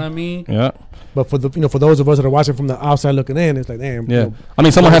know what I mean? Yeah. But for for those of us that are watching from the outside looking in, it's like, damn. Yeah. I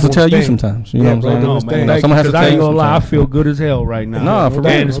mean, someone has to tell you sometimes. You know what I'm saying? Man, someone has to tell you. I ain't gonna lie, I feel good as hell right now. No, for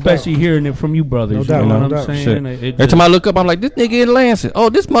real. And especially hearing it from you brothers. You know what I'm saying? Every time I look up, I'm like, this nigga in Lansing. Oh,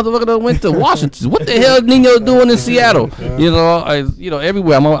 this motherfucker went to Washington. What the hell is Nino doing in Seattle?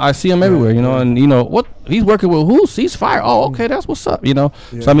 Everywhere. I see him everywhere. And what he's working with who? Ceasefire. Oh, okay, that's what's up. So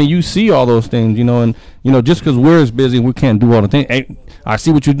I mean, you see all those things. And just because we're as busy, we can't do all the things. I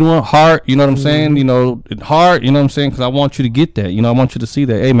see what you're doing. Heart, you know what I'm saying? It's hard, you know what I'm saying? Because I want you to get that. I want you to see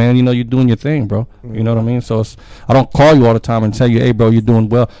that. Hey, man, you're doing your thing, bro. You know what I mean? So I don't call you all the time and tell you, hey, bro, you're doing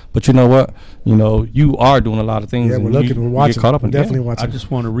well. But you know what? You are doing a lot of things. Yeah, we're looking. We're watching. Get caught up in definitely watching. I just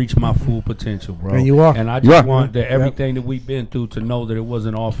want to reach my full potential, bro. And you are. And I just want everything that we've been through to know that it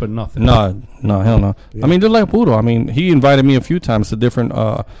wasn't all for nothing. No, hell no. Yeah. I mean, just like Pudo. I mean, he invited me a few times to different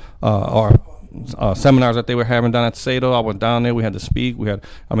seminars that they were having down at Sado. I went down there. We had to speak.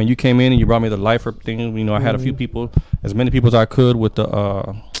 You came in and you brought me the lifer thing. I had a few people, as many people as I could with the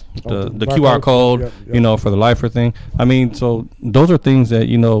QR code, for the lifer thing. I mean, so those are things that,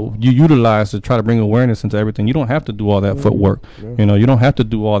 you utilize to try to bring awareness into everything. You don't have to do all that footwork. You don't have to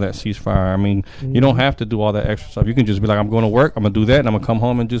do all that ceasefire. I mean, you don't have to do all that extra stuff. You can just be like, I'm going to work. I'm going to do that. And I'm going to come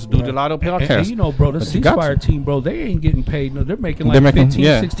home and just do the Lotto podcast. And bro, the ceasefire team, bro, they ain't getting paid. No, they're making like $15,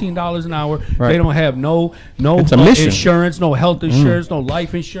 $16 an hour. Right. They don't have no insurance, no health insurance, no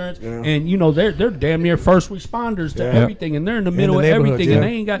life insurance. And, they're damn near first responders to everything. And they're in the middle of everything. And they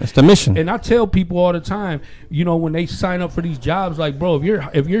ain't got. It's the mission. And I tell people all the time, when they sign up for these jobs, like, bro,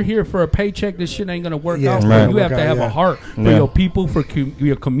 if you're here for a paycheck, this shit ain't gonna work out. Right. You have to have a heart for your people, for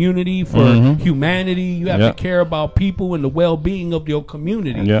your community, for humanity. You have to care about people and the well-being of your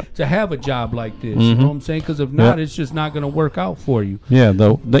community to have a job like this. You know what I'm saying? Because if not, it's just not gonna work out for you. Yeah,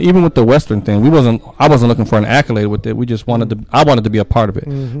 even with the Western thing, I wasn't looking for an accolade with it. We just I wanted to be a part of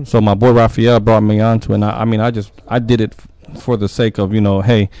it. So my boy Raphael brought me onto it, and I did it for the sake of,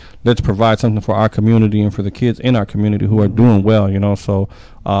 hey, let's provide something for our community and for the kids in our community who are doing well, So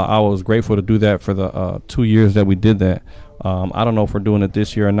I was grateful to do that for the 2 years that we did that. I don't know if we're doing it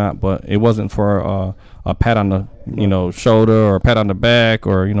this year or not, but it wasn't for a pat on the shoulder or a pat on the back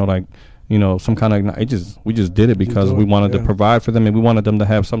or some kind of, we just did it because we wanted to provide for them, and we wanted them to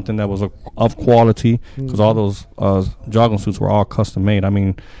have something that was of quality, because all those jogging suits were all custom made. I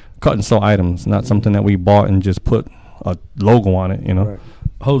mean, cut and sew items, not something that we bought and just put a logo on it, Right.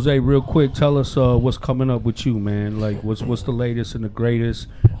 Jose, real quick, tell us what's coming up with you, man. Like, what's the latest and the greatest?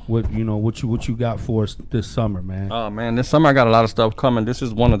 What you got for us this summer, man? Oh man, this summer I got a lot of stuff coming. This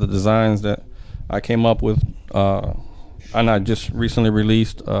is one of the designs that I came up with, and I just recently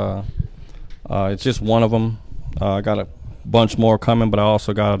released. It's just one of them. I got a bunch more coming, but I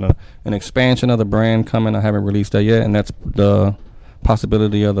also got an expansion of the brand coming. I haven't released that yet, and that's the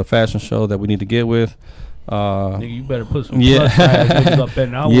possibility of the fashion show that we need to get with. Nigga, you better put some plus size niggas up there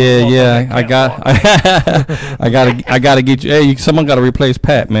now. I gotta get you. Hey, someone gotta replace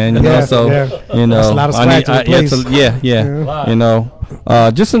Pat, man. That's a lot of swag to replace.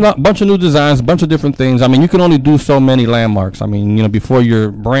 Just a bunch of new designs, a bunch of different things. I mean, you can only do so many landmarks. I mean, before your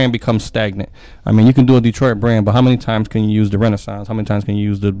brand becomes stagnant. I mean, you can do a Detroit brand, but how many times can you use the Renaissance? How many times can you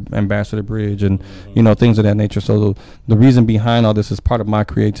use the Ambassador Bridge and, things of that nature? So the reason behind all this is part of my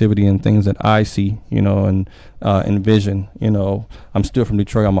creativity and things that I see, and envision. I'm still from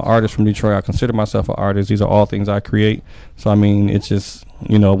Detroit. I'm an artist from Detroit. I consider myself an artist. These are all things I create. So, I mean, it's just,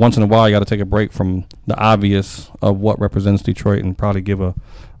 once in a while you got to take a break from the obvious of what represents Detroit and probably give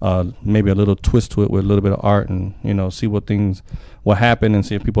maybe a little twist to it with a little bit of art and, see what happened and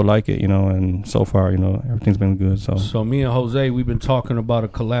see if people like it, and so far, everything's been good. So me and Jose, we've been talking about a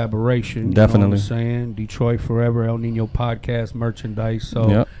collaboration. Definitely. You know what I'm saying? Detroit Forever, El Nino podcast merchandise.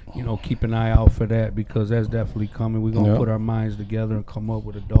 So, keep an eye out for that, because that's definitely coming. We're going to put our minds together and come up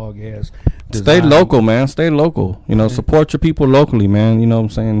with a dog-ass design. Stay local, man. Stay local. Support your people locally, man. You know what I'm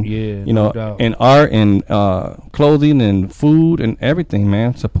saying? Yeah, no doubt. In art and clothing and food and everything,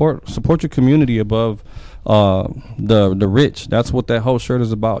 man. Support your community above the rich. That's what that whole shirt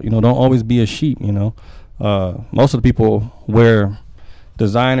is about. Don't always be a sheep. Most of the people wear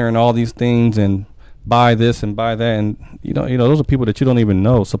designer and all these things and buy this and buy that, and those are people that you don't even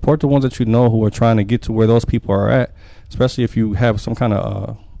know. Support the ones that you know who are trying to get to where those people are at, especially if you have some kind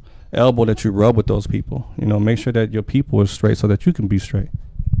of elbow that you rub with those people. Make sure that your people are straight so that you can be straight.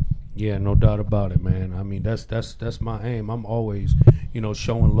 Yeah, no doubt about it, man. I mean, that's my aim. I'm always,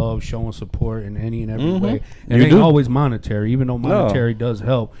 showing love, showing support in any and every way. And it ain't always monetary, even though monetary does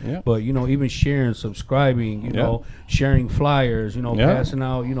help. Yeah. But, even sharing, subscribing, sharing flyers, passing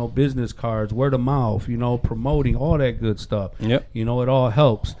out, business cards, word of mouth, promoting, all that good stuff. Yep. It all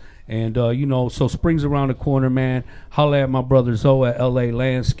helps. And, so spring's around the corner, man. Holla at my brother Zoe at LA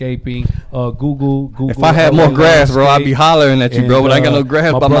Landscaping. Google. If I had LA more grass, bro, I'd be hollering at you, bro. But I got no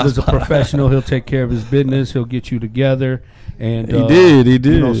grass. My brother's a professional. He'll take care of his business. He'll get you together. And he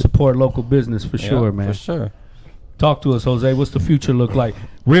did. Support local business for sure, man. For sure. Talk to us, Jose. What's the future look like?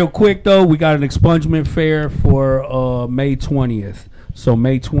 Real quick, though, we got an expungement fair for May 20th. So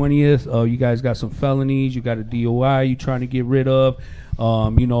May 20th, you guys got some felonies. You got a DOI you're trying to get rid of.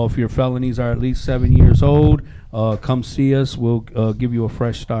 If your felonies are at least 7 years old, come see us. We'll give you a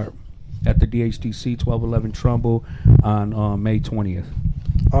fresh start at the DHDC 1211 Trumbull on May 20th.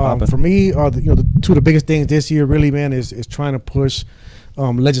 For me, the two of the biggest things this year, really, man, is trying to push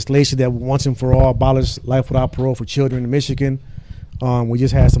legislation that once and for all abolish life without parole for children in Michigan. We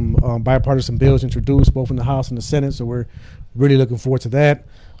just had some bipartisan bills introduced, both in the House and the Senate, so we're really looking forward to that.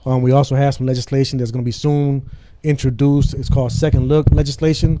 We also have some legislation that's going to be soon introduced. It's called second look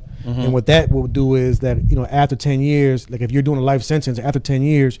legislation. And what that will do is that, after 10 years, like if you're doing a life sentence, after 10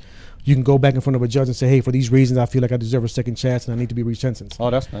 years, you can go back in front of a judge and say, hey, for these reasons, I feel like I deserve a second chance and I need to be resentenced.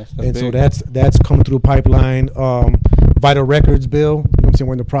 Oh, that's nice. So that's coming through the pipeline. Vital records bill, what I'm saying?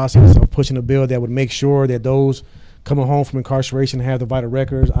 We're in the process of pushing a bill that would make sure that those coming home from incarceration have the vital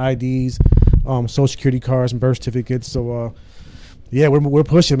records, IDs, social security cards, and birth certificates. So, we're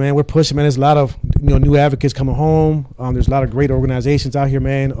pushing, man. There's a lot of new advocates coming home. There's a lot of great organizations out here,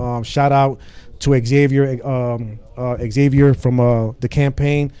 man. Shout out to Xavier from the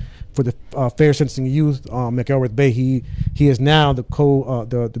campaign for the fair sentencing of youth, McElrath Bay. He is now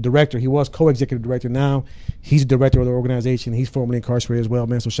the director. He was co-executive director. Now he's the director of the organization. He's formerly incarcerated as well,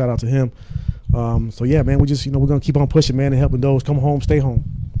 man. So shout out to him. Man, we just we're gonna keep on pushing, man, and helping those come home, stay home.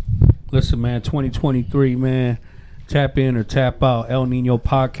 Listen, man, 2023, man. Tap in or tap out. El Nino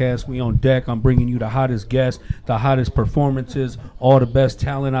Podcast. We on deck. I'm bringing you the hottest guests, the hottest performances, all the best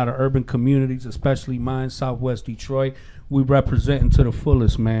talent out of urban communities, especially mine, Southwest Detroit. We representing to the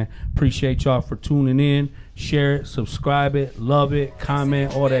fullest, man. Appreciate y'all for tuning in. Share it, subscribe it, love it,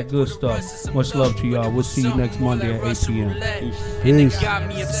 comment, all that good stuff. Much love to y'all. We'll see you next Monday at 8 p.m. Peace. Got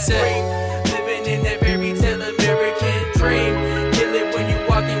me upset. Living in that fairy tale American dream. Kill it when you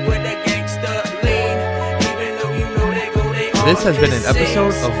walking with that gang This has been an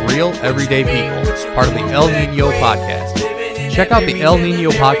episode of Real Everyday People, part of the El Nino Podcast. Check out the El Nino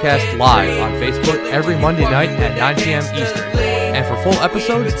Podcast live on Facebook every Monday night at 9 p.m. Eastern. And for full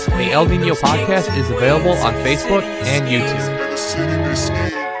episodes, the El Nino Podcast is available on Facebook and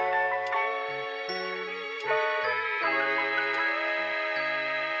YouTube.